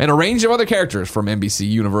Bell and a range of other characters from NBC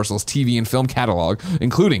Universal's TV and film catalog,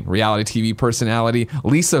 including reality TV personality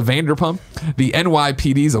Lisa Vanderpump, the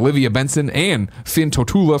NYPD's Olivia Benson, and Finn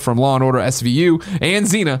Totula from Law & Order SVU, and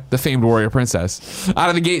Xena, the famed warrior princess. Out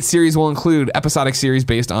of the gate, series will include episodic series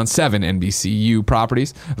based on 7 NBCU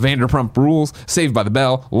properties: Vanderpump Rules, Saved by the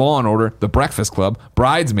Bell, Law & Order, The Breakfast Club,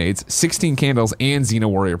 Bridesmaids, 16 Candles, and Xena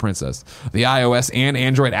Warrior Princess. The iOS and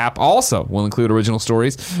Android app also will include original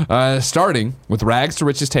stories, starting with Rags to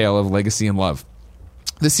Riches Tale of Legacy and Love.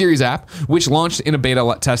 The series app, which launched in a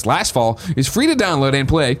beta test last fall, is free to download and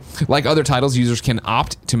play. Like other titles, users can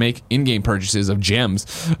opt to make in-game purchases of gems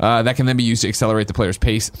that can then be used to accelerate the player's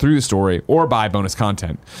pace through the story or buy bonus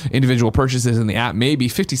content. Individual purchases in the app may be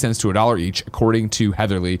 50 cents to $1 each, according to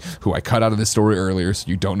Heatherly, who I cut out of this story earlier, so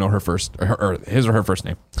you don't know his or her first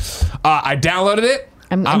name. I downloaded it.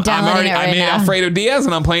 I'm downloading it right now. I'm Alfredo Diaz,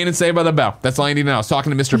 and I'm playing it Saved by the Bell. That's all you need to know. I was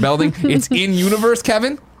talking to Mr. Belding. It's in universe,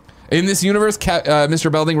 Kevin. In this universe, Mr.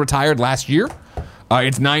 Belding retired last year.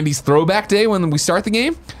 It's 90s throwback day when we start the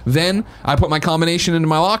game. Then I put my combination into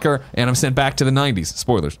my locker, and I'm sent back to the 90s.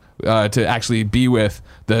 Spoilers. To actually be with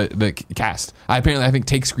the cast. I think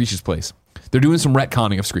take Screech's place. They're doing some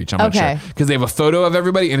retconning of Screech. I'm not sure because they have a photo of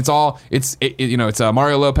everybody, and it's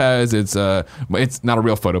Mario Lopez. It's not a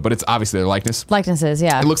real photo, but it's obviously their likeness. Likenesses,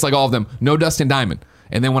 yeah. It looks like all of them. No Dustin Diamond.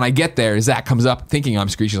 And then when I get there, Zach comes up thinking I'm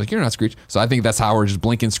Screech. He's like, "You're not Screech." So I think that's how we're just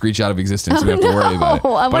blinking Screech out of existence. We don't have to worry about it.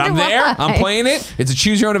 But I'm there. Why. I'm playing it. It's a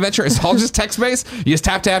choose your own adventure. It's all just text based. You just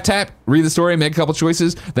tap, tap, tap, read the story, make a couple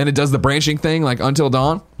choices. Then it does the branching thing like Until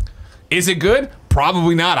Dawn. Is it good?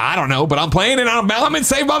 Probably not. I don't know. But I'm playing it. I'm in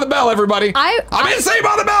Saved by the Bell, everybody. I'm in Saved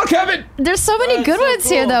by the Bell, Kevin. There's so many good ones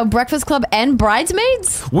here, though. Breakfast Club and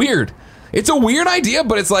Bridesmaids. Weird. It's a weird idea,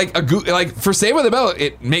 but it's like for Saved by the Bell,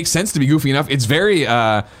 it makes sense to be goofy enough. It's very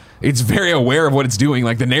aware of what it's doing.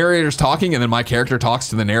 Like the narrator's talking, and then my character talks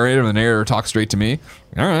to the narrator, and the narrator talks straight to me.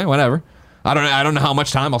 All right, whatever. I don't know how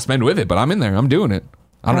much time I'll spend with it, but I'm in there. I'm doing it.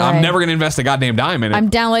 I'm never going to invest a goddamn dime in it. I'm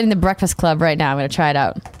downloading the Breakfast Club right now. I'm going to try it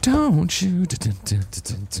out. Don't you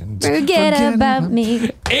forget about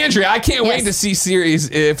me. Andrea, I can't wait to see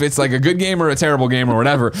series if it's like a good game or a terrible game or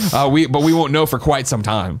whatever. But we won't know for quite some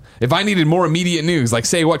time. If I needed more immediate news, like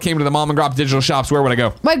say what came to the Mom and Grop digital shops, where would I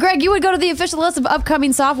go? Well, Greg, you would go to the official list of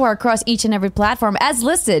upcoming software across each and every platform as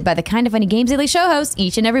listed by the Kind of Funny Games Daily show host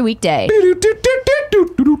each and every weekday.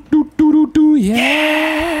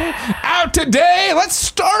 Yeah. Out today. Let's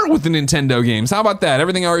start with the Nintendo games. How about that?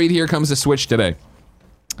 Everything I read here comes to Switch today.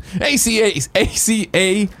 ACA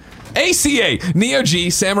Neo Geo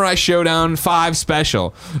Samurai Showdown 5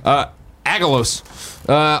 Special. Agalos.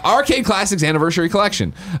 Arcade Classics Anniversary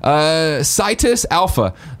Collection. Citus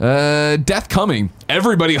Alpha. Death Coming.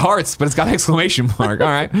 Everybody Hearts, but it's got an exclamation mark. All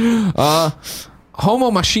right.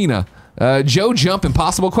 Homo Machina. Joe Jump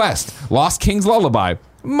Impossible Quest. Lost King's Lullaby.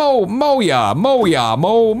 Moai.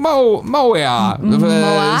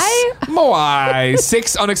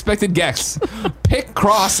 6 Unexpected Guests. Pick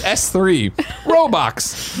Cross S3.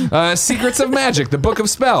 Roblox. Secrets of Magic. The Book of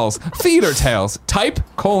Spells. Theater Tales. Type: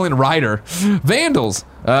 Rider. Vandals.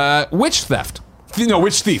 Witch Theft.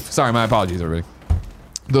 Witch Thief. Sorry, my apologies, everybody.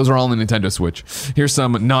 Those are all on the Nintendo Switch. Here's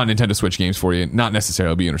some non-Nintendo Switch games for you. Not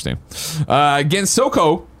necessarily, but you understand.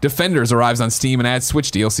 Gensoko Defenders arrives on Steam and adds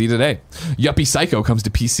Switch DLC today. Yuppie Psycho comes to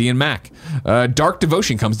PC and Mac. Dark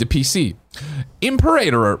Devotion comes to PC.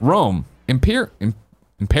 Imperator Rome comes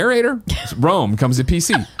to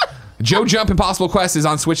PC. Joe Jump Impossible Quest is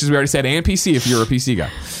on Switch, as we already said, and PC if you're a PC guy.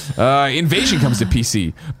 Invasion comes to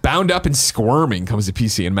PC. Bound Up and Squirming comes to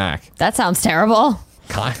PC and Mac. That sounds terrible.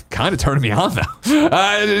 Kind of turning me on,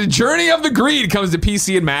 though. Journey of the Greed comes to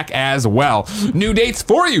PC and Mac as well. New dates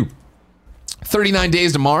for you. 39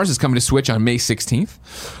 Days to Mars is coming to Switch on May 16th.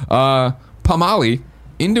 Pamali,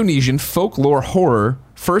 Indonesian folklore horror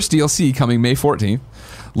first DLC coming May 14th.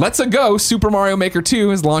 Let's Go Super Mario Maker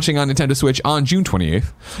 2 is launching on Nintendo Switch on June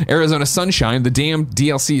 28th. Arizona Sunshine, the damn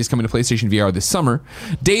DLC, is coming to PlayStation VR this summer.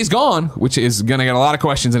 Days Gone, which is going to get a lot of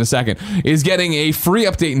questions in a second, is getting a free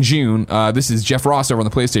update in June. This is Jeff Ross over on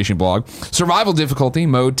the PlayStation blog. Survival difficulty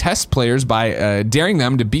mode tests players by daring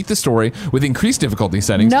them to beat the story with increased difficulty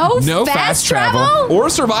settings. No fast travel or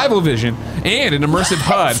survival vision, and an immersive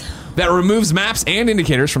HUD that removes maps and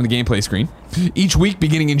indicators from the gameplay screen. Each week,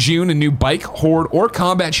 beginning in June, a new bike, horde, or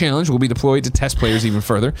combat challenge will be deployed to test players even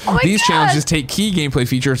further. These challenges take key gameplay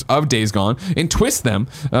features of Days Gone and twist them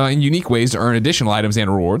in unique ways to earn additional items and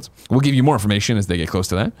rewards. We'll give you more information as they get close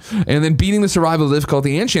to that. And then beating the survival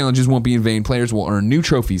difficulty and challenges won't be in vain. Players will earn new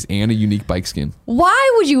trophies and a unique bike skin.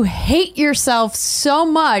 Why would you hate yourself so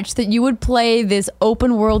much that you would play this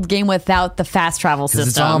open world game without the fast travel system?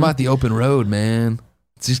 It's all about the open road, man.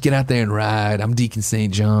 Just get out there and ride. I'm Deacon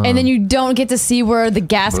St. John. And then you don't get to see where the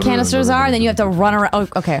gas canisters are, and then you have to run around. Oh,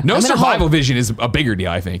 okay. No survival vision is a bigger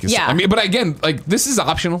deal, I think. Yeah. I mean, but again, like, this is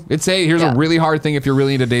optional. It's here's a really hard thing if you're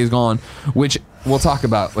really into Days Gone, which we'll talk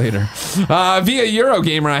about later. Via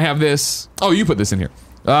Eurogamer, I have this. Oh, you put this in here.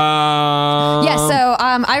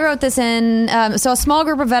 I wrote this in. So a small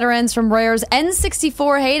group of veterans from Rare's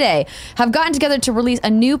N64 heyday have gotten together to release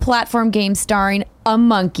a new platform game starring a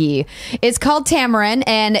monkey. It's called Tamarin,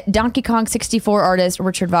 and Donkey Kong 64 artist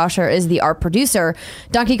Richard Vasher is the art producer.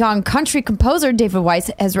 Donkey Kong Country composer David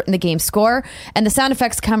Weiss has written the game's score, and the sound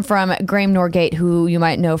effects come from Graham Norgate, who you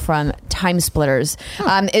might know from Time Splitters.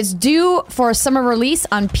 It's due for a summer release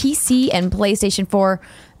on PC and PlayStation 4.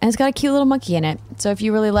 And it's got a cute little monkey in it. So if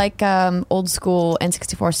you really like old school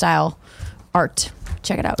N64 style art,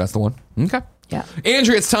 check it out. That's the one. Okay. Yeah.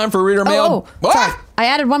 Andrea, it's time for reader mail. Sorry. I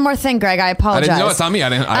added one more thing, Greg. I apologize. I didn't know it's on me.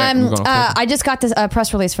 I just got this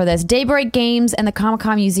press release for this. Daybreak Games and the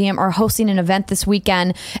Comic-Con Museum are hosting an event this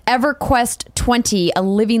weekend. EverQuest 20, a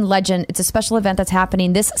living legend. It's a special event that's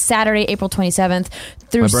happening this Saturday, April 27th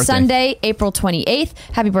through Sunday, April 28th.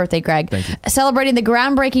 Happy birthday, Greg. Thank you. Celebrating the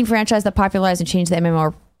groundbreaking franchise that popularized and changed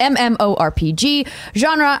the MMORPG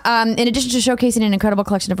genre. In addition to showcasing an incredible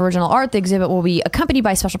collection of original art, the exhibit will be accompanied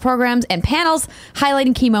by special programs and panels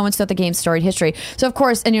highlighting key moments throughout the game's storied history. So, of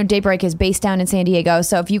course, Daybreak is based down in San Diego.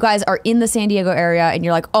 So if you guys are in the San Diego area and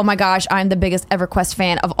you're like, oh my gosh, I'm the biggest EverQuest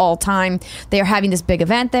fan of all time, they are having this big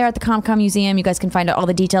event there at the Comic-Con Museum. You guys can find out all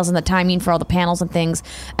the details and the timing for all the panels and things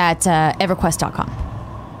at EverQuest.com.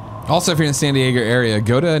 Also, if you're in the San Diego area,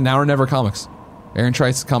 go to Now or Never Comics. Aaron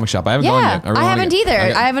Trice's comic shop. I haven't gone yet. I haven't either.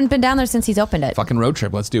 I haven't been down there since he's opened it. Fucking road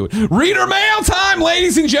trip. Let's do it. Reader mail time,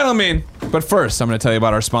 ladies and gentlemen. But first, I'm going to tell you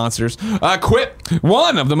about our sponsors. Quip.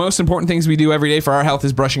 One of the most important things we do every day for our health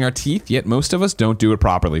is brushing our teeth, yet most of us don't do it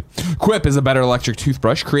properly. Quip is a better electric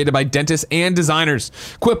toothbrush created by dentists and designers.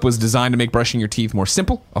 Quip was designed to make brushing your teeth more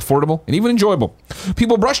simple, affordable, and even enjoyable.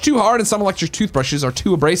 People brush too hard and some electric toothbrushes are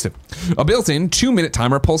too abrasive. A built-in 2-minute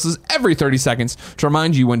timer pulses every 30 seconds to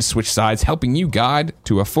remind you when to switch sides, helping you guide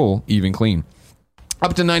to a full, even clean.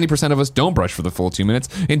 Up to 90% of us don't brush for the full 2 minutes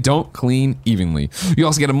and don't clean evenly. You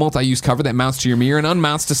also get a multi-use cover that mounts to your mirror and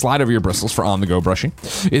unmounts to slide over your bristles for on-the-go brushing.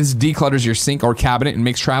 It declutters your sink or cabinet and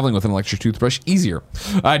makes traveling with an electric toothbrush easier.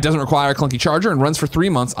 It doesn't require a clunky charger and runs for 3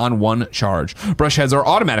 months on one charge. Brush heads are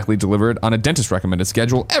automatically delivered on a dentist-recommended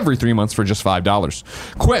schedule every 3 months for just $5.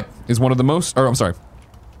 Quip is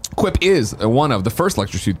Quip is one of the first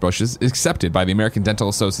electric toothbrushes accepted by the American Dental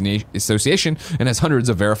Association and has hundreds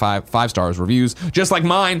of verified 5-star reviews, just like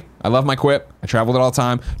mine. I love my Quip. I traveled it all the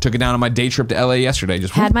time. Took it down on my day trip to LA yesterday.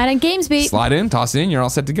 Just had mine at GamesBeat. Slide in, toss it in, you're all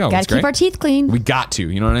set to go. Gotta keep our teeth clean. We got to,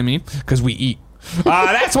 you know what I mean? Because we eat.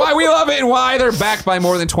 That's why we love it and why they're backed by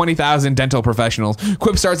more than 20,000 dental professionals.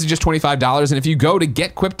 Quip starts at just $25, and if you go to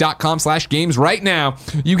getquip.com/games right now,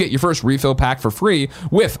 you get your first refill pack for free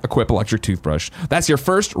with a Quip electric toothbrush. That's your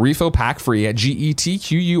first refill pack free at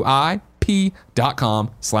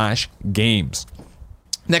getquip.com/games.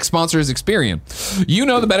 Next sponsor is Experian. You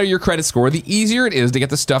know, the better your credit score, the easier it is to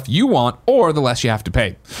get the stuff you want or the less you have to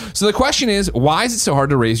pay. So the question is, why is it so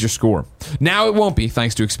hard to raise your score? Now it won't be,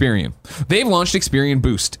 thanks to Experian. They've launched Experian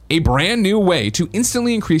Boost, a brand new way to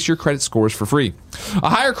instantly increase your credit scores for free. A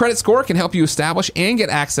higher credit score can help you establish and get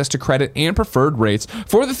access to credit and preferred rates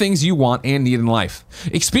for the things you want and need in life.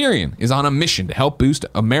 Experian is on a mission to help boost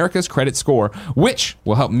America's credit score, which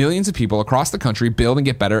will help millions of people across the country build and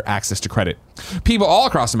get better access to credit. People all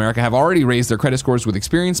across America have already raised their credit scores with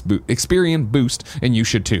Experian Boost, and you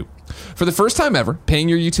should too. For the first time ever, paying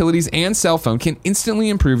your utilities and cell phone can instantly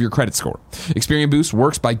improve your credit score. Experian Boost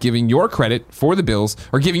works by giving you credit for the bills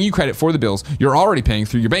you're already paying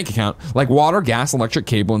through your bank account, like water, gas, electric,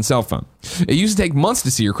 cable, and cell phone. It used to take months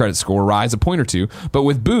to see your credit score rise a point or two, but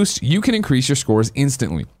with Boost, you can increase your scores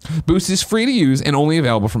instantly. Boost is free to use and only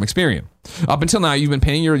available from Experian. Up until now, you've been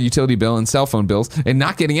paying your utility bill and cell phone bills and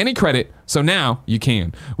not getting any credit, so now you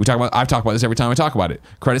can. I've talked about this every time I talk about it.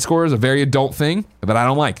 Credit score is a very adult thing that I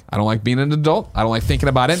don't like. I don't like being an adult. I don't like thinking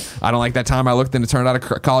about it. I don't like that time I looked and it turned out a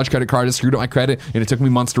college credit card that screwed up my credit, and it took me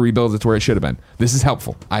months to rebuild it to where it should have been. This is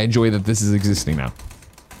helpful. I enjoy that this is existing now.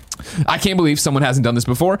 I can't believe someone hasn't done this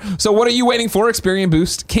before. So what are you waiting for? Experian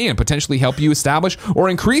Boost can potentially help you establish or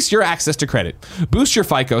increase your access to credit. Boost your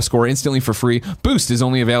FICO score instantly for free. Boost is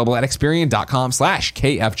only available at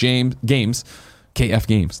Experian.com/KFGames. KF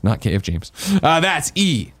Games, not KF James. That's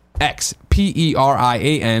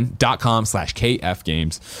EXPERIAN.com/KF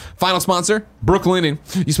Games. Final sponsor, Brooklinen.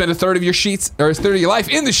 You spend a third of your life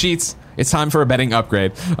in the sheets. It's time for a bedding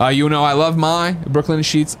upgrade. You know I love my Brooklinen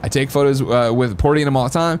sheets. I take photos with Porty in them all the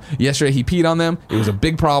time. Yesterday he peed on them. It was a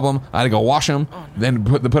big problem. I had to go wash them, then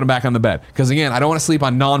put them back on the bed. Because again, I don't want to sleep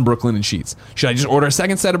on non-Brooklinen sheets. Should I just order a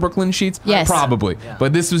second set of Brooklinen sheets? Yes. Probably. Yeah.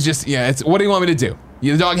 But this was just, it's what do you want me to do?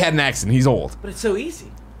 The dog had an accident. He's old. But it's so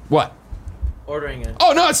easy. What? Ordering it.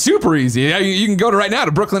 Oh, no, it's super easy. You can go to right now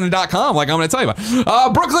to brooklinen.com, like I'm going to tell you about.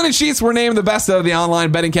 Brooklinen Sheets were named the best of the online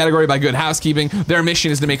bedding category by Good Housekeeping. Their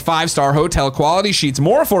mission is to make 5-star hotel quality sheets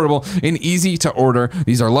more affordable and easy to order.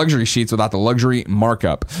 These are luxury sheets without the luxury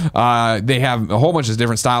markup. They have a whole bunch of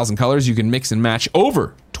different styles and colors. You can mix and match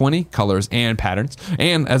over 20 colors and patterns.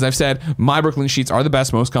 And as I've said, my Brooklinen sheets are the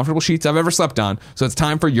best, most comfortable sheets I've ever slept on. So it's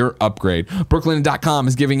time for your upgrade. Brooklinen.com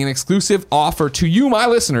is giving an exclusive offer to you, my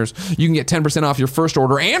listeners. You can get 10% off your first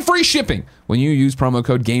order and free shipping when you use promo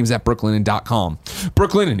code GAMES at brooklinen.com.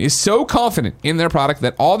 Brooklinen is so confident in their product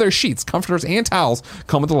that all their sheets, comforters, and towels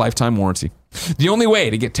come with a lifetime warranty. The only way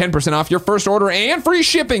to get 10% off your first order and free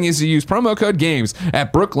shipping is to use promo code GAMES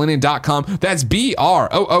at brooklinen.com. That's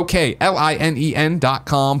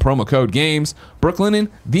BROOKLINEN.com, promo code GAMES. Brooklinen,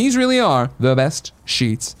 these really are the best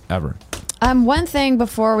sheets ever. One thing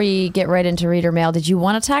before we get right into reader mail, did you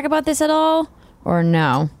want to talk about this at all or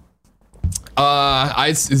no?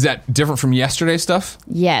 Is that different from yesterday's stuff?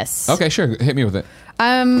 Yes. Okay, sure. Hit me with it.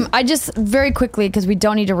 I just very quickly, because we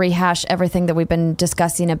don't need to rehash everything that we've been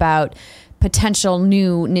discussing about potential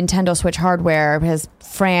new Nintendo Switch hardware, because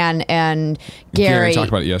Fran and Gary talked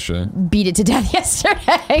about it yesterday. Beat it to death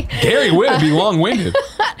yesterday. Gary would be long-winded.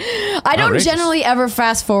 I don't generally ever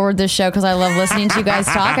fast forward this show because I love listening to you guys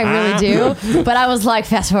talk. I really do. But I was like,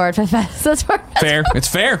 fast forward. Fair. It's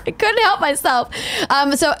fair. I couldn't help myself.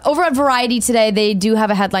 So over at Variety today, they do have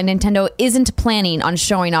a headline. Nintendo isn't planning on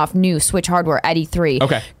showing off new Switch hardware at E3.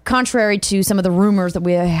 Okay. Contrary to some of the rumors that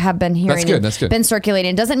we have been hearing. That's good. Been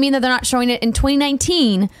circulating. It doesn't mean that they're not showing it in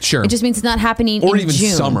 2019. Sure. It just means it's not happening or in even June.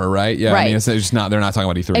 Summer, right? Yeah. Right. I mean, it's just not. They're not talking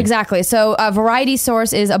about E3. Exactly. So a Variety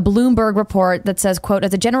source is a Bloomberg report that says, quote,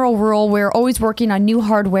 as a general rule, we're always working on new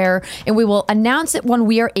hardware and we will announce it when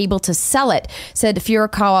we are able to sell it, said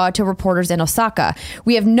Furukawa to reporters in Osaka.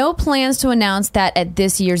 We have no plans to announce that at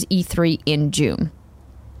this year's E3 in June.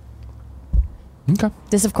 Okay.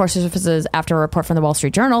 This, of course, is after a report from the Wall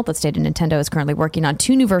Street Journal that stated Nintendo is currently working on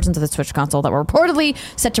 2 new versions of the Switch console that were reportedly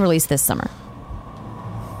set to release this summer.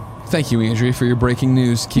 Thank you, Andrea, for your breaking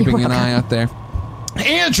news. Keeping an eye out there.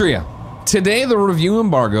 Andrea, today the review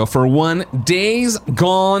embargo for One Days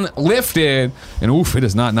Gone lifted. And oof, it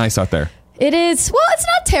is not nice out there. It is, well, it's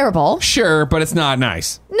not terrible. Sure, but it's not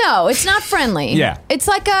nice. No, it's not friendly. Yeah. It's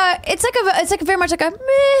like very much like a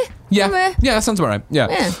meh. Yeah, meh. yeah, that sounds about right. Yeah.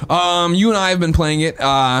 You and I have been playing it.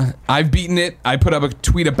 I've beaten it. I put up a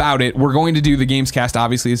tweet about it. We're going to do the Gamescast,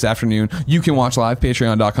 obviously, this afternoon. You can watch live,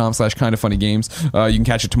 patreon.com/kindoffunnygames. You can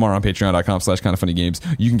catch it tomorrow on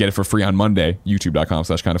patreon.com/kindoffunnygames. You can get it for free on Monday,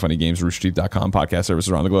 youtube.com/kindoffunnygames, roosterteeth.com, podcast services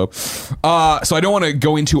around the globe. So I don't want to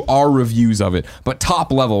go into our reviews of it, but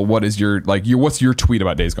top level, what's your tweet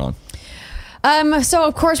about Days Gone? So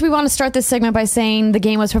of course we want to start this segment by saying the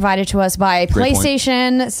game was provided to us by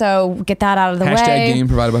PlayStation. So get that out of the way. Hashtag game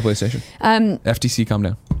provided by PlayStation. FTC, calm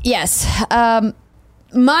down. Yes.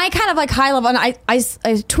 My kind of like high level, and I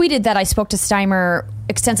tweeted that I spoke to Steimer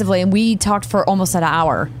extensively, and we talked for almost an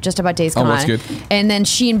hour just about Days Gone. Oh, that's good. And then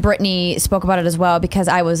she and Brittany spoke about it as well, because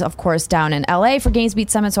I was, of course, down in LA for Games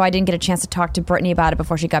Beat Summit, so I didn't get a chance to talk to Brittany about it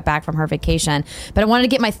before she got back from her vacation. But I wanted to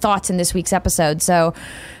get my thoughts in this week's episode. So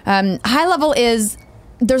high level is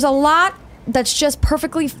there's a lot that's just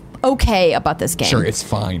perfectly okay about this game. Sure, it's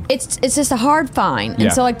fine. It's just a hard fine. Yeah.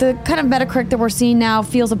 And so like the kind of Metacritic that we're seeing now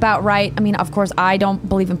feels about right. I mean, of course, I don't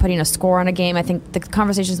believe in putting a score on a game. I think the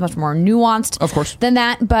conversation is much more nuanced Of course. than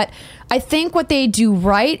that. But I think what they do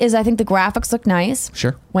right is I think the graphics look nice.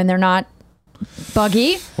 Sure. When they're not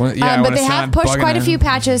buggy. Well, yeah, when but they it's have not pushed bugging quite a out. few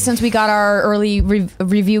patches since we got our early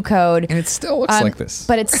review code. And it still looks like this.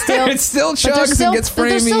 But it's still It still but there's chugs and gets but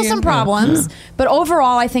there's still framey some and- problems. But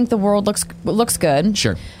overall, I think the world looks good.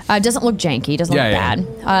 Sure. It doesn't look janky. Doesn't look Yeah.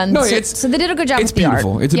 bad. No, so they did a good job It's with the art.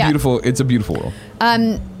 beautiful. It's a Yeah. beautiful world.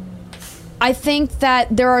 I think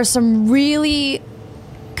that there are some really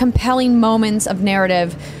compelling moments of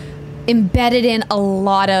narrative embedded in a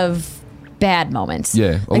lot of bad moments.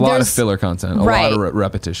 Yeah, a Like, lot of there's- filler content, a Right. lot of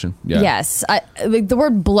repetition. Yeah. Yes, like the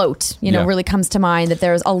word bloat, Yeah. really comes to mind. That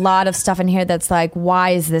there's a lot of stuff in here that's like, why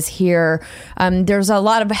is this here? There's a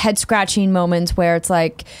lot of head scratching moments where it's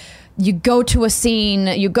like, you go to a scene,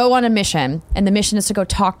 you go on a mission, and the mission is to go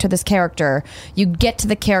talk to this character. You get to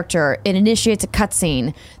the character, it initiates a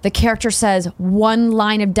cutscene. The character says one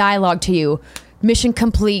line of dialogue to you, mission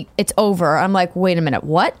complete, it's over. I'm like, wait a minute,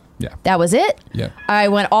 what? Yeah. That was it? Yeah. I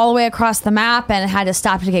went all the way across the map and had to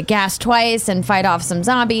stop to get gas twice and fight off some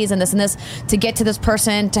zombies and this to get to this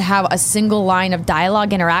person to have a single line of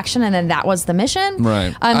dialogue interaction, and then that was the mission.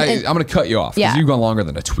 Right. I'm going to cut you off because Yeah. you've gone longer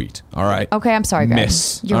than a tweet. All right. Okay, I'm sorry, Greg.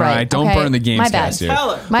 Miss. You're all right. Don't Okay. burn the games My bad. cast here.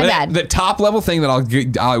 Tell her. My But bad. The top level thing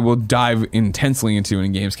that I will dive intensely into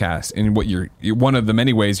in Gamescast, and what you're one of the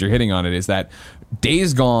many ways you're hitting on it is that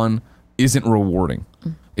Days Gone isn't rewarding.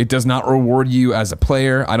 It does not reward you as a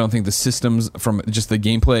player. I don't think the systems from just the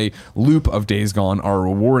gameplay loop of Days Gone are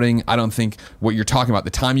rewarding. I don't think what you're talking about,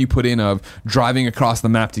 the time you put in of driving across the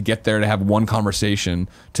map to get there to have one conversation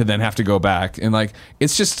to then have to go back. And like,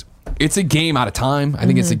 it's a game out of time. I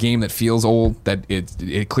think it's a game that feels old, that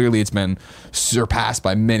it clearly it's been surpassed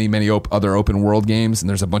by many other open world games. And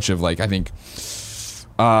there's a bunch of like, I think,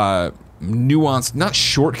 nuanced, not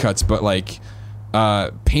shortcuts, but like,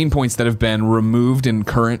 pain points that have been removed in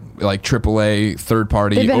current like AAA third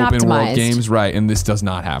party They've been open world optimized. games, right? And this does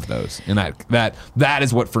not have those, and that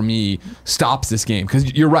is what for me stops this game,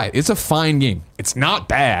 because you're right, it's a fine game. It's not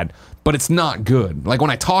bad, but it's not good. Like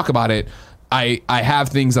when I talk about it, I have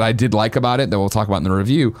things that I did like about it that we'll talk about in the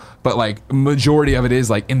review, but like majority of it is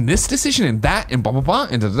like in this decision and that and blah blah blah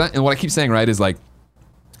and that, and what I keep saying, right, is like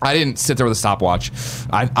I didn't sit there with a stopwatch.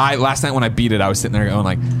 I last night when I beat it, I was sitting there going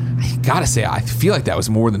like, I gotta say, I feel like that was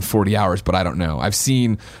more than 40 hours, but I don't know. I've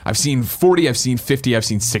seen 40, I've seen 50, I've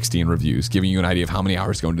seen 60 in reviews, giving you an idea of how many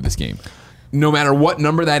hours go into this game. No matter what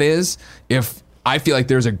number that is, if I feel like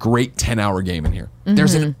there's a great 10-hour game in here.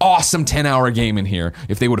 There's an awesome 10-hour game in here.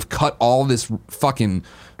 If they would have cut all this fucking,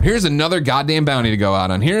 here's another goddamn bounty to go out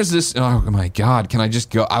on. Here's this, oh my God, can I just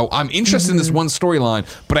go? I'm interested in this one storyline,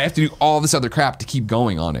 but I have to do all this other crap to keep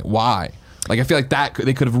going on it. Why? Like, I feel like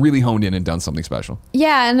they could have really honed in and done something special.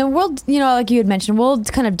 Yeah, and we'll, like you had mentioned, we'll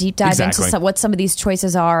kind of deep dive Exactly. into what some of these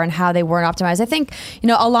choices are and how they weren't optimized. I think,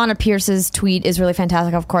 Alana Pierce's tweet is really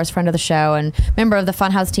fantastic, of course, friend of the show and member of the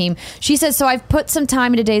Funhouse team. She says, so I've put some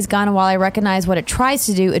time into Days Gone, and while I recognize what it tries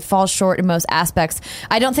to do, it falls short in most aspects.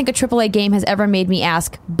 I don't think a AAA game has ever made me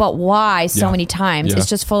ask, but why so Yeah. many times? Yeah. It's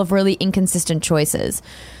just full of really inconsistent choices.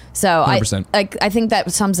 So I 100%. think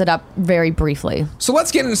that sums it up very briefly. So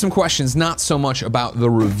let's get into some questions, not so much about the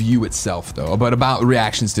review itself, though, but about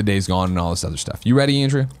reactions to Days Gone and all this other stuff. You ready,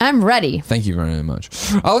 Andrea? I'm ready. Thank you very much.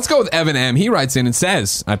 Let's go with Evan M. He writes in and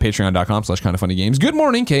says at patreon.com/kindoffunnygames, good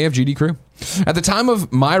morning, KFGD crew. At the time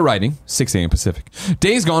of my writing, 6 a.m. Pacific,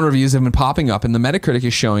 Days Gone reviews have been popping up and the Metacritic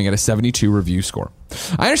is showing at a 72 review score.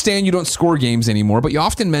 I understand you don't score games anymore, but you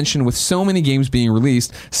often mention with so many games being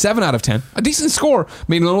released, 7 out of 10, a decent score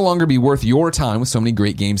may no longer be worth your time with so many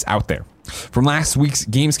great games out there. From last week's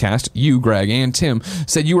Gamescast, you, Greg, and Tim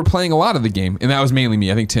said you were playing a lot of the game, and that was mainly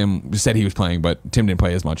me. I think Tim said he was playing, but Tim didn't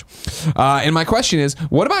play as much. And my question is,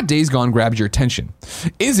 what about Days Gone grabbed your attention?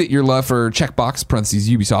 Is it your love for checkbox, parentheses,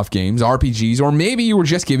 Ubisoft games, RPGs, or maybe you were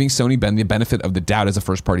just giving Sony the benefit of the doubt as a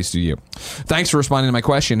first-party studio? Thanks for responding to my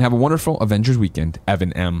question. Have a wonderful Avengers weekend,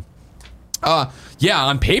 Evan M. Yeah,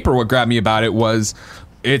 on paper, what grabbed me about it was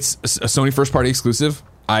it's a Sony first-party exclusive.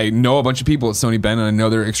 I know a bunch of people at Sony Bend, and I know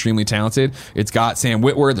they're extremely talented. It's got Sam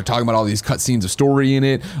Witwer. They're talking about all these cutscenes of story in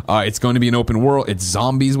it. It's going to be an open world. It's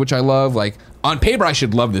zombies, which I love. Like, on paper, I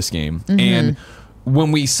should love this game. And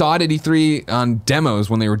when we saw it at E3 on demos,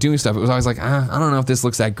 when they were doing stuff, it was always like, I don't know if this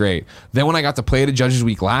looks that great. Then when I got to play it at Judges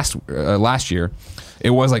Week last year,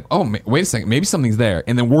 it was like, oh, wait a second, maybe something's there.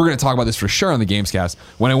 And then we're going to talk about this for sure on the Gamescast.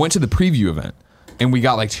 When I went to the preview event, and we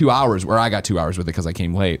got like 2 hours, where I got 2 hours with it because I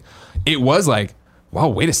came late, it was like, wow,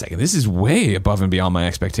 wait a second, this is way above and beyond my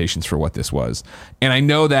expectations for what this was. And I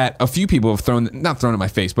know that a few people have not thrown it in my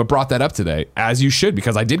face, but brought that up today, as you should,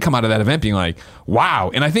 because I did come out of that event being like, wow.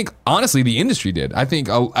 And I think, honestly, the industry did. I think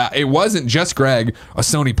it wasn't just Greg, a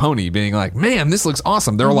Sony pony, being like, man, this looks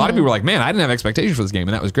awesome. There were a lot of people who were like, man, I didn't have expectations for this game,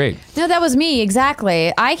 and that was great. No, that was me,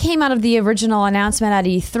 exactly. I came out of the original announcement at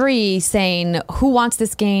E3 saying, who wants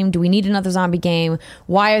this game? Do we need another zombie game?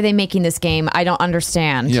 Why are they making this game? I don't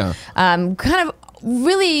understand. Yeah. Kind of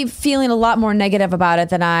really feeling a lot more negative about it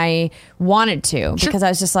than I wanted to, because I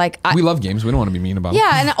was just like, we love games. We don't want to be mean about it.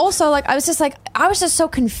 Yeah, and also like I was just so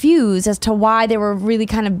confused as to why they were really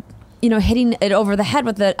kind of, hitting it over the head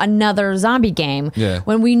with another zombie game. Yeah.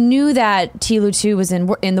 When we knew that TLOU 2 was in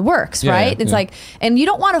the works, Yeah, right? yeah, It's yeah. like, and you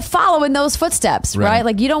don't want to follow in those footsteps, Right. right?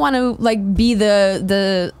 Like you don't want to like be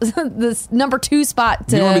the number 2 spot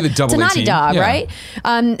to, You don't wanna be the double A Naughty team. Dog, Yeah. right?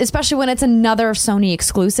 Especially when it's another Sony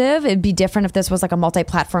exclusive. It'd be different if this was like a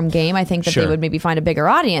multi-platform game. I think that Sure. they would maybe find a bigger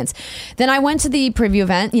audience. Then I went to the preview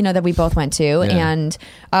event, that we both went to, and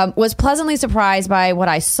was pleasantly surprised by what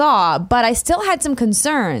I saw, but I still had some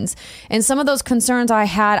concerns. And some of those concerns I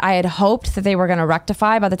had hoped that they were going to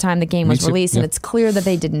rectify by the time the game was too. released, and Yeah. it's clear that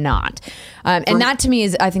they did not. And that to me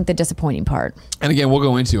is, I think, the disappointing part. And again, we'll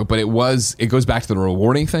go into it, but it goes back to the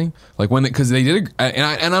rewarding thing. Like because they did,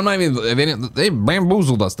 and I'm not even, they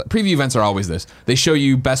bamboozled us. Preview events are always this. They show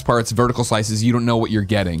you best parts, vertical slices. You don't know what you're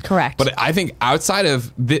getting. Correct. But I think outside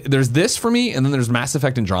of, there's this for me, and then there's Mass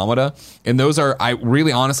Effect Andromeda. And those are, I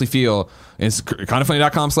really honestly feel, and it's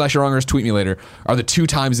kindoffunny.com/yourungers, tweet me later, are the 2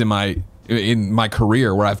 times in my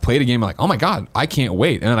career where I've played a game like, oh my God, I can't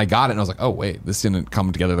wait. And then I got it and I was like, oh wait, this didn't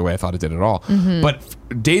come together the way I thought it did at all. But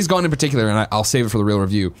Days Gone in particular, and I'll save it for the real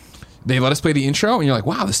review, they let us play the intro and you're like,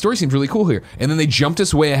 wow, the story seems really cool here. And then they jumped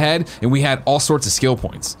us way ahead and we had all sorts of skill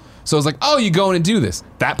points. So I was like, oh, you go in and do this.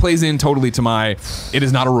 That plays in totally to it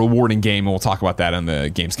is not a rewarding game, and we'll talk about that on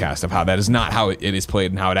the Gamescast of how that is not how it is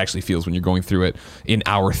played and how it actually feels when you're going through it in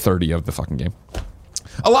hour 30 of the fucking game.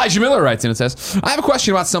 Elijah Miller writes in and says, I have a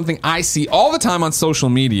question about something I see all the time on social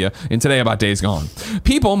media, and today about Days Gone.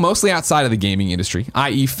 People, mostly outside of the gaming industry,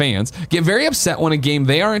 i.e. fans, get very upset when a game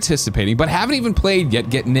they are anticipating but haven't even played yet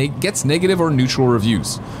gets negative or neutral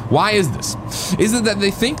reviews. Why is this? Is it that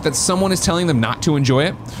they think that someone is telling them not to enjoy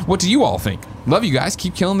it? What do you all think? Love you guys.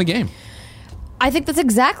 Keep killing the game. I think that's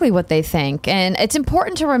exactly what they think. And it's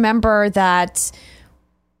important to remember that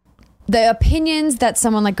the opinions that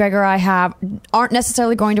someone like Greg or I have aren't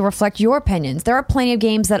necessarily going to reflect your opinions. There are plenty of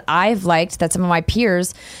games that I've liked that some of my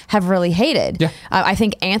peers have really hated. Yeah. I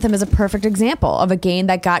think Anthem is a perfect example of a game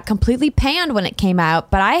that got completely panned when it came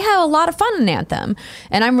out, but I had a lot of fun in Anthem.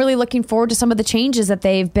 And I'm really looking forward to some of the changes that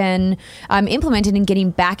they've been implementing and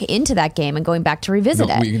getting back into that game and going back to revisit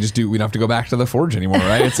it. We can just we don't have to go back to the Forge anymore,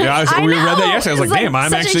 right? We read that yesterday. I was like, It's damn, I'm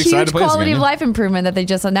such actually a excited to play this quality game. of life improvement that they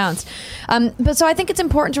just announced. But so I think it's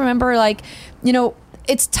important to remember,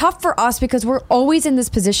 it's tough for us because we're always in this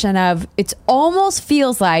position of it almost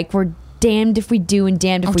feels like we're damned if we do and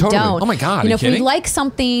damned if we totally. don't. Oh my God, are you if we kidding? like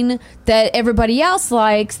something that everybody else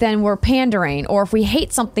likes, then we're pandering. Or if we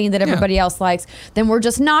hate something that everybody else likes, then we're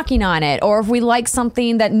just knocking on it. Or if we like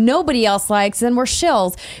something that nobody else likes, then we're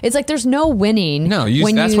shills. It's like there's no winning. No,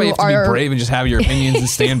 that's why you have to be brave and just have your opinions and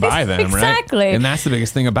stand by them, right? Exactly. And that's the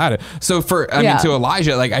biggest thing about it. So to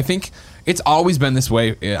Elijah, I think it's always been this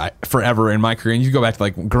way forever in my career. And you go back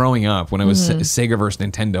to growing up when it was Sega versus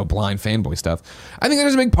Nintendo, blind fanboy stuff. I think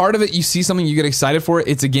there's a big part of it. You see something, you get excited for it.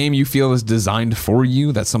 It's a game you feel is designed for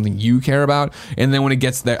you. That's something you care about. And then when it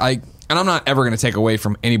gets there, and I'm not ever going to take away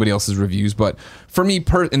from anybody else's reviews, but for me,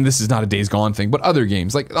 and this is not a Days Gone thing, but other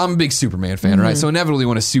games, I'm a big Superman fan, right? So inevitably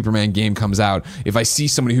when a Superman game comes out, if I see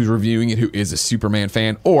somebody who's reviewing it who is a Superman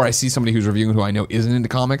fan, or I see somebody who's reviewing who I know isn't into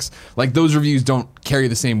comics, those reviews don't carry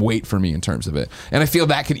the same weight for me in terms of it. And I feel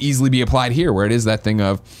that could easily be applied here, where it is that thing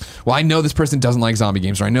of, well, I know this person doesn't like zombie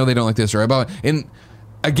games, or I know they don't like this, or about, and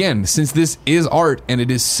again, since this is art and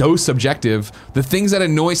it is so subjective, the things that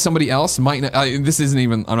annoy somebody else might not, this isn't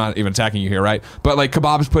even, I'm not even attacking you here, right? But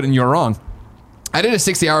Kebab's put in, you're wrong. I did a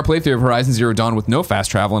 60-hour playthrough of Horizon Zero Dawn with no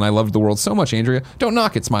fast travel, and I loved the world so much, Andrea. Don't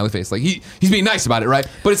knock it, smiley face. He's being nice about it, right?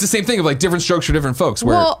 But it's the same thing of different strokes for different folks.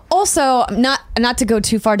 Well, also, not to go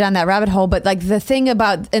too far down that rabbit hole, but the thing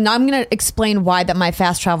about, and I'm going to explain why that my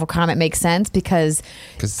fast travel comment makes sense, because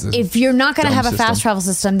if you're not going to have a fast travel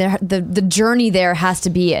system, the journey there has to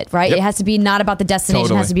be it, right? Yep. It has to be not about the destination,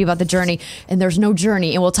 Totally. It has to be about the journey, and there's no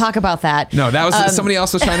journey, and we'll talk about that. No, that was somebody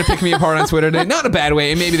else was trying to pick me apart on Twitter today. Not in a bad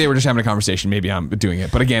way, and maybe they were just having a conversation. Maybe I'm doing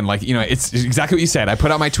it, but again, it's exactly what you said. I put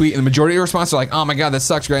out my tweet, and the majority of the responses are like, "Oh my God, that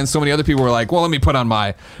sucks, Greg." And so many other people were like, "Well, let me put on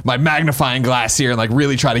my magnifying glass here and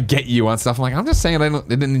really try to get you on stuff. I'm like, I'm just saying I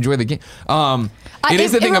didn't enjoy the game.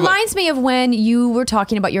 It reminds me of when you were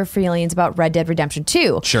talking about your feelings about Red Dead Redemption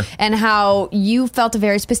 2. Sure. And how you felt a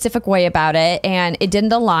very specific way about it, and it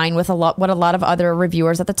didn't align with what a lot of other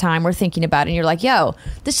reviewers at the time were thinking about it. And you're like, yo,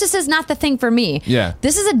 this just is not the thing for me. Yeah.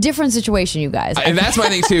 This is a different situation, you guys. And that's my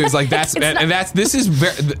thing too. Is like and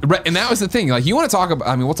that was the thing. Like, you want to talk about?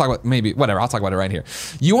 I mean, we'll talk about maybe whatever. I'll talk about it right here.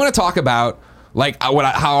 You want to talk about like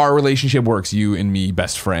how our relationship works, you and me,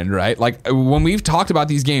 best friend, right? Like, when we've talked about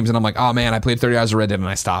these games, and I'm like, oh man, I played 30 hours of Red Dead and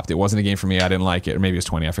I stopped. It wasn't a game for me. I didn't like it, or maybe it was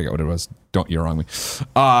 20. I forget what it was. You're wrong me.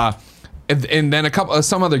 And then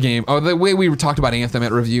some other game. Oh, the way we talked about Anthem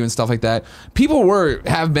at review and stuff like that. People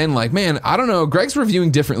have been like, man, I don't know. Greg's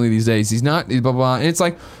reviewing differently these days. He's not blah blah blah. And it's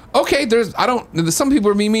like, okay, some people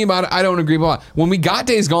are being mean about it. I don't agree. Blah, blah. When we got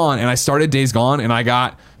Days Gone, and I started Days Gone, and I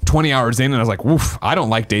got 20 hours in, and I was like, woof, I don't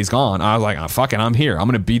like Days Gone. I was like, oh, fuck it, I'm here. I'm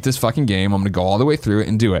going to beat this fucking game. I'm going to go all the way through it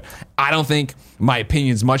and do it. I don't think my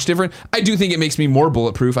opinion's much different. I do think it makes me more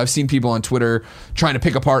bulletproof. I've seen people on Twitter trying to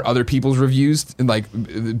pick apart other people's reviews and like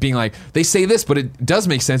being like, they say this, but it does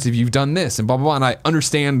make sense if you've done this and blah, blah, blah. And I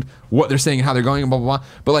understand what they're saying and how they're going and blah, blah, blah.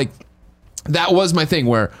 But like, that was my thing,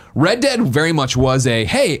 where Red Dead very much was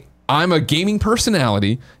hey, I'm a gaming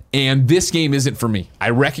personality, and this game isn't for me. I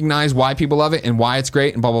recognize why people love it and why it's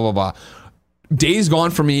great and blah, blah, blah, blah. Days Gone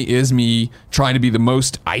for me is me trying to be the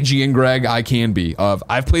most IGN Greg I can be.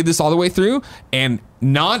 I've played this all the way through, and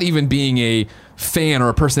not even being a fan or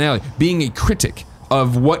a personality, being a critic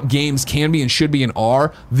of what games can be and should be and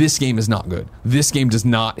are. This game is not good. This game does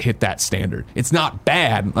not hit that standard. It's not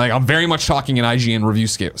bad. Like, I'm very much talking in IGN review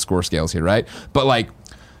score scales here, right? But like,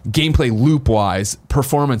 gameplay loop wise,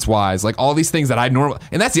 performance wise, like all these things that I normally,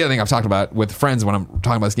 and that's the other thing I've talked about with friends when I'm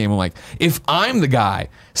talking about this game. I'm like, if I'm the guy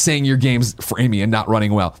saying your game's framey and not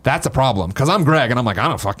running well, that's a problem, because I'm Greg and I'm like, I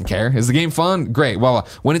don't fucking care. Is the game fun? Great. Well,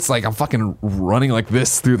 when it's like I'm fucking running like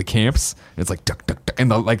this through the camps, it's like duck, duck, duck, and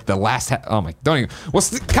the last oh my, don't even. Well,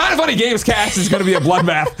 Kinda Funny Games cast is going to be a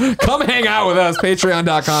bloodbath. Come hang out with us.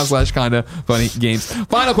 Patreon.com/kindafunnygames.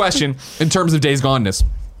 Final question in terms of Days Gone-ness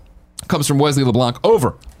comes from Wesley LeBlanc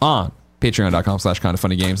over on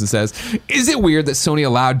patreon.com/kindafunnygames and says, is it weird that Sony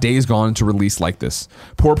allowed Days Gone to release like this?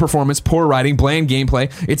 Poor performance, poor writing, bland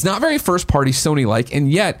gameplay. It's not very first party Sony like,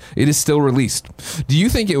 and yet it is still released. Do you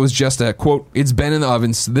think it was just a quote, it's been in the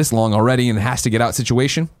ovens this long already and has to get out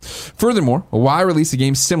situation? Furthermore, why release a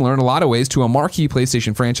game similar in a lot of ways to a marquee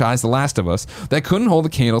PlayStation franchise, The Last of Us, that couldn't hold a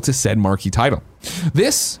candle to said marquee title?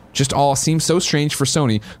 This just all seems so strange for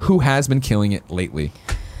Sony, who has been killing it lately.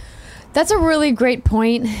 That's a really great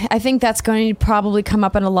point. I think that's going to probably come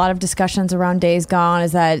up in a lot of discussions around Days Gone,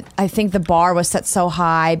 is that I think the bar was set so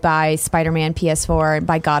high by Spider-Man PS4 and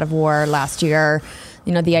by God of War last year.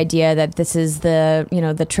 You know, the idea that this is the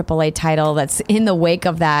AAA title that's in the wake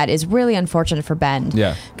of that is really unfortunate for Bend.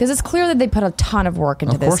 Yeah. Because it's clear that they put a ton of work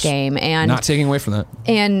into this game. And not taking away from that.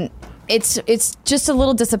 And it's just a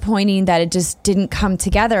little disappointing that it just didn't come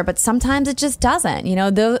together, but sometimes it just doesn't. You know,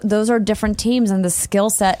 those are different teams, and the skill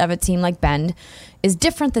set of a team like Bend is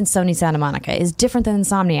different than Sony Santa Monica, is different than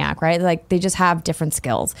Insomniac, right? Like, they just have different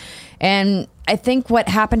skills. And I think what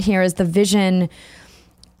happened here is the vision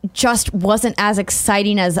just wasn't as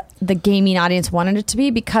exciting as the gaming audience wanted it to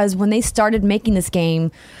be, because when they started making this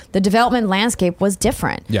game, the development landscape was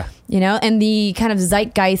different. Yeah. You know, and the kind of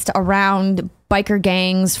zeitgeist around biker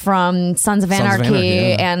gangs from Sons of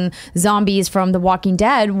Anarchy and zombies from The Walking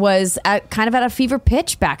Dead was kind of at a fever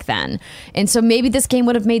pitch back then. And so maybe this game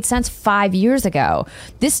would have made sense 5 years ago.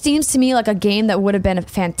 This seems to me like a game that would have been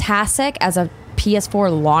fantastic as a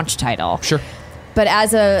PS4 launch title. Sure. But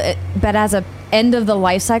as a end of the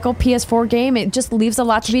life cycle PS4 game, it just leaves a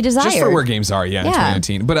lot to be desired. Just for where games are, in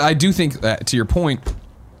 2019. But I do think that, to your point,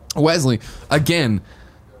 Wesley, again,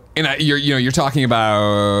 and you're talking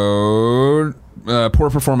about poor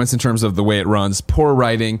performance in terms of the way it runs, poor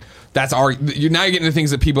writing. You're getting into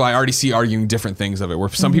things that people I already see arguing different things of it. Where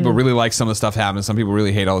some people really like some of the stuff happening, some people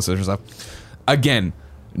really hate all this other stuff. Again,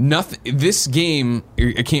 nothing. This game,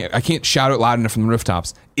 I can't shout it loud enough from the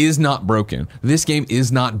rooftops, is not broken. This game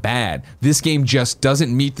is not bad. This game just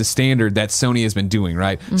doesn't meet the standard that Sony has been doing.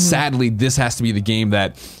 Right. Mm-hmm. Sadly, this has to be the game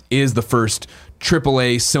that is the first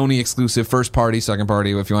AAA Sony exclusive, first party, second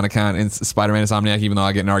party, if you want to count, and Spider-Man Insomniac, even though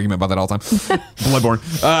I get an argument about that all the time. Bloodborne.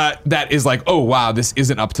 That is like, oh wow, this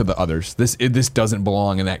isn't up to the others. This doesn't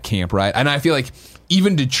belong in that camp, right? And I feel like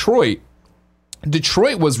even Detroit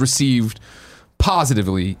was received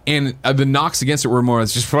positively, and the knocks against it were more,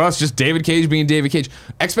 it's just for us, just David Cage being David Cage.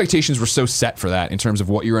 Expectations were so set for that in terms of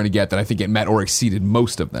what you're going to get that I think it met or exceeded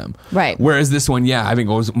most of them. Right. Whereas this one, yeah, I think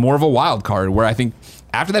it was more of a wild card, where I think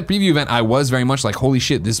after that preview event, I was very much like, holy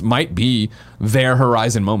shit, this might be their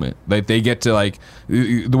Horizon moment. Like, they get to, like,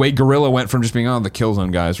 the way Guerrilla went from just being, the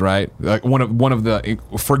Killzone guys, right? Like one of the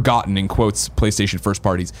forgotten, in quotes, PlayStation first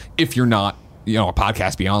parties, if you're not, a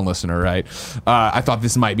Podcast Beyond listener, right? I thought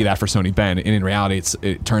this might be that for Sony Bend, and in reality,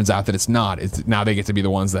 it turns out that it's not. Now they get to be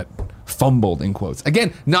the ones that fumbled, in quotes.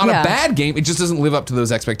 Again, not a bad game. It just doesn't live up to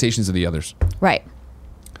those expectations of the others. Right.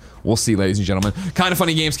 We'll see, ladies and gentlemen. Kind of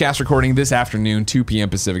Funny Games cast recording this afternoon, 2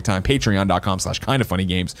 p.m. Pacific time.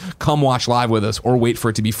 Patreon.com/kindoffunnygames. Come watch live with us or wait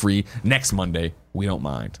for it to be free next Monday. We don't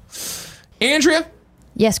mind. Andrea?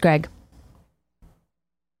 Yes, Greg.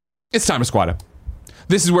 It's time to squat up.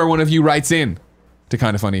 This is where one of you writes in to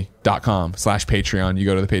kindoffunny.com/Patreon. You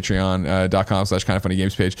go to the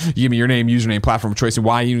patreon.com/kindoffunnygames page. You give me your name, username, platform of choice, and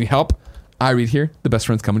why you need help. I read here. The best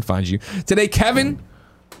friends come and find you. Today, Kevin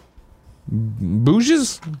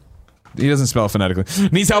Bouges? He doesn't spell it phonetically.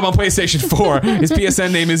 Needs help on PlayStation 4. His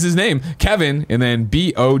PSN name is his name. Kevin, and then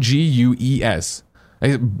Bogues.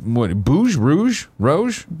 What? Bouge? Rouge?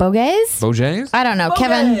 Roge? Bogues? Bojays? I don't know.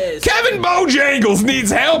 Kevin Bojangles needs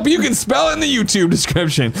help. You can spell it in the YouTube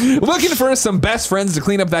description. Looking for some best friends to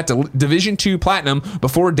clean up that Division 2 Platinum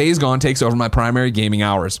before Days Gone takes over my primary gaming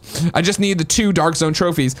hours. I just need the 2 Dark Zone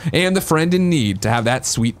trophies and the friend in need to have that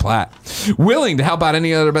sweet plat. Willing to help out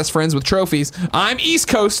any other best friends with trophies. I'm East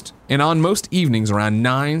Coast and on most evenings around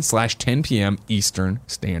 9/10 p.m. Eastern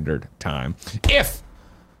Standard Time. If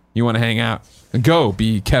you want to hang out, go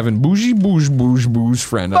be Kevin Bouge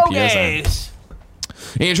friend on PSN.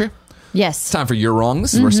 Andrew? Yes. It's time for You're Wrong.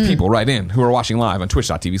 This is where people write in who are watching live on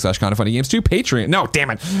twitch.tv/kindoffunnygames to Patreon. No, damn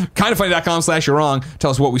it. kindoffunny.com/You're Wrong.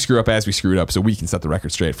 Tell us what we screw up as we screwed up so we can set the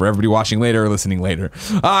record straight for everybody watching later or listening later.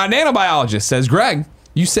 Nanobiologist says, Greg,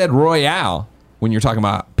 you said Royale when you're talking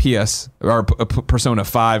about Persona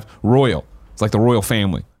 5 Royal. It's like the royal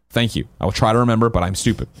family. Thank you. I will try to remember, but I'm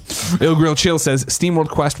stupid. Il Grill Chill says SteamWorld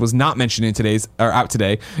Quest was not mentioned in out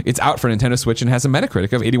today. It's out for Nintendo Switch and has a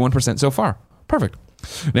Metacritic of 81% so far. Perfect.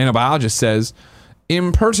 Nanobiologist says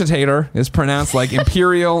Impertator is pronounced like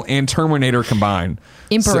Imperial and Terminator combined.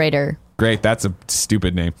 Imperator. Great, that's a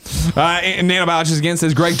stupid name. And Nanobiologist again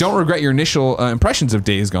says, Greg, don't regret your initial impressions of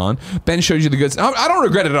Days Gone. Ben showed you the goods. I don't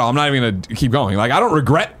regret it at all. I'm not even going to keep going. Like, I don't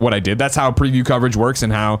regret what I did. That's how preview coverage works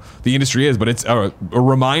and how the industry is. But it's a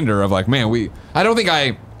reminder of like, man, I don't think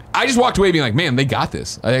I just walked away being like, man, they got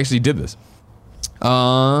this. I actually did this.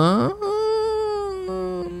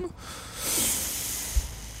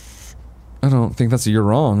 I don't think that's a You're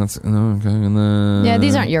Wrong. That's okay. And then, yeah,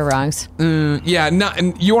 these aren't Your Wrongs. And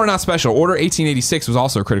You Are Not Special. Order 1886 was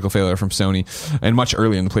also a critical failure from Sony and much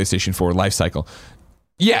earlier in the PlayStation 4 life cycle.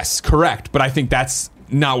 Yes, correct. But I think that's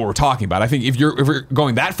not what we're talking about. I think if we're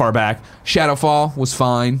going that far back, Shadowfall was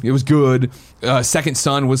fine. It was good. Second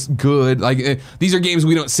Son was good. Like these are games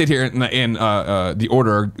we don't sit here in the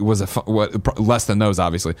order was less than those,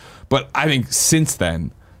 obviously. But I think since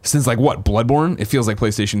then. Since Bloodborne, it feels like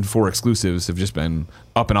PlayStation 4 exclusives have just been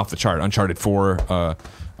up and off the chart. Uncharted 4,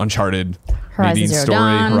 Uncharted, Horizon Zero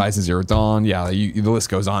Dawn. Horizon Zero Dawn. Yeah, the list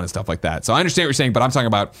goes on and stuff like that. So I understand what you're saying, but I'm talking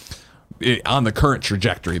about on the current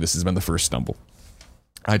trajectory. This has been the first stumble.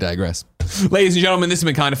 I digress. Ladies and gentlemen, this has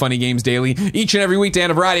been Kind of Funny Games Daily. Each and every weekday on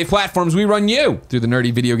a variety of platforms, we run you through the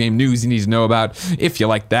nerdy video game news you need to know about. If you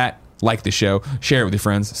like that, like the show, share it with your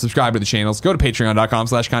friends, subscribe to the channels, go to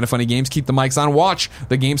patreon.com/kindoffunnygames, keep the mics on, watch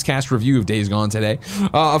the Gamescast review of Days Gone today.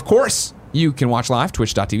 Of course, you can watch live,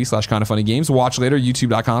 twitch.tv/kindoffunnygames, watch later,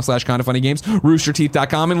 youtube.com/kindoffunnygames,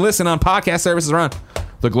 roosterteeth.com, and listen on podcast services around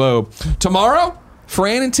the globe. Tomorrow,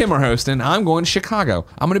 Fran and Tim are hosting. I'm going to Chicago.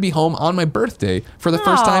 I'm going to be home on my birthday for the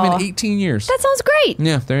first time in 18 years. That sounds great.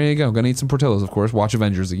 Yeah, there you go. Gonna eat some Portillo's, of course. Watch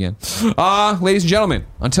Avengers again. Ladies and gentlemen,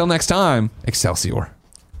 until next time, Excelsior.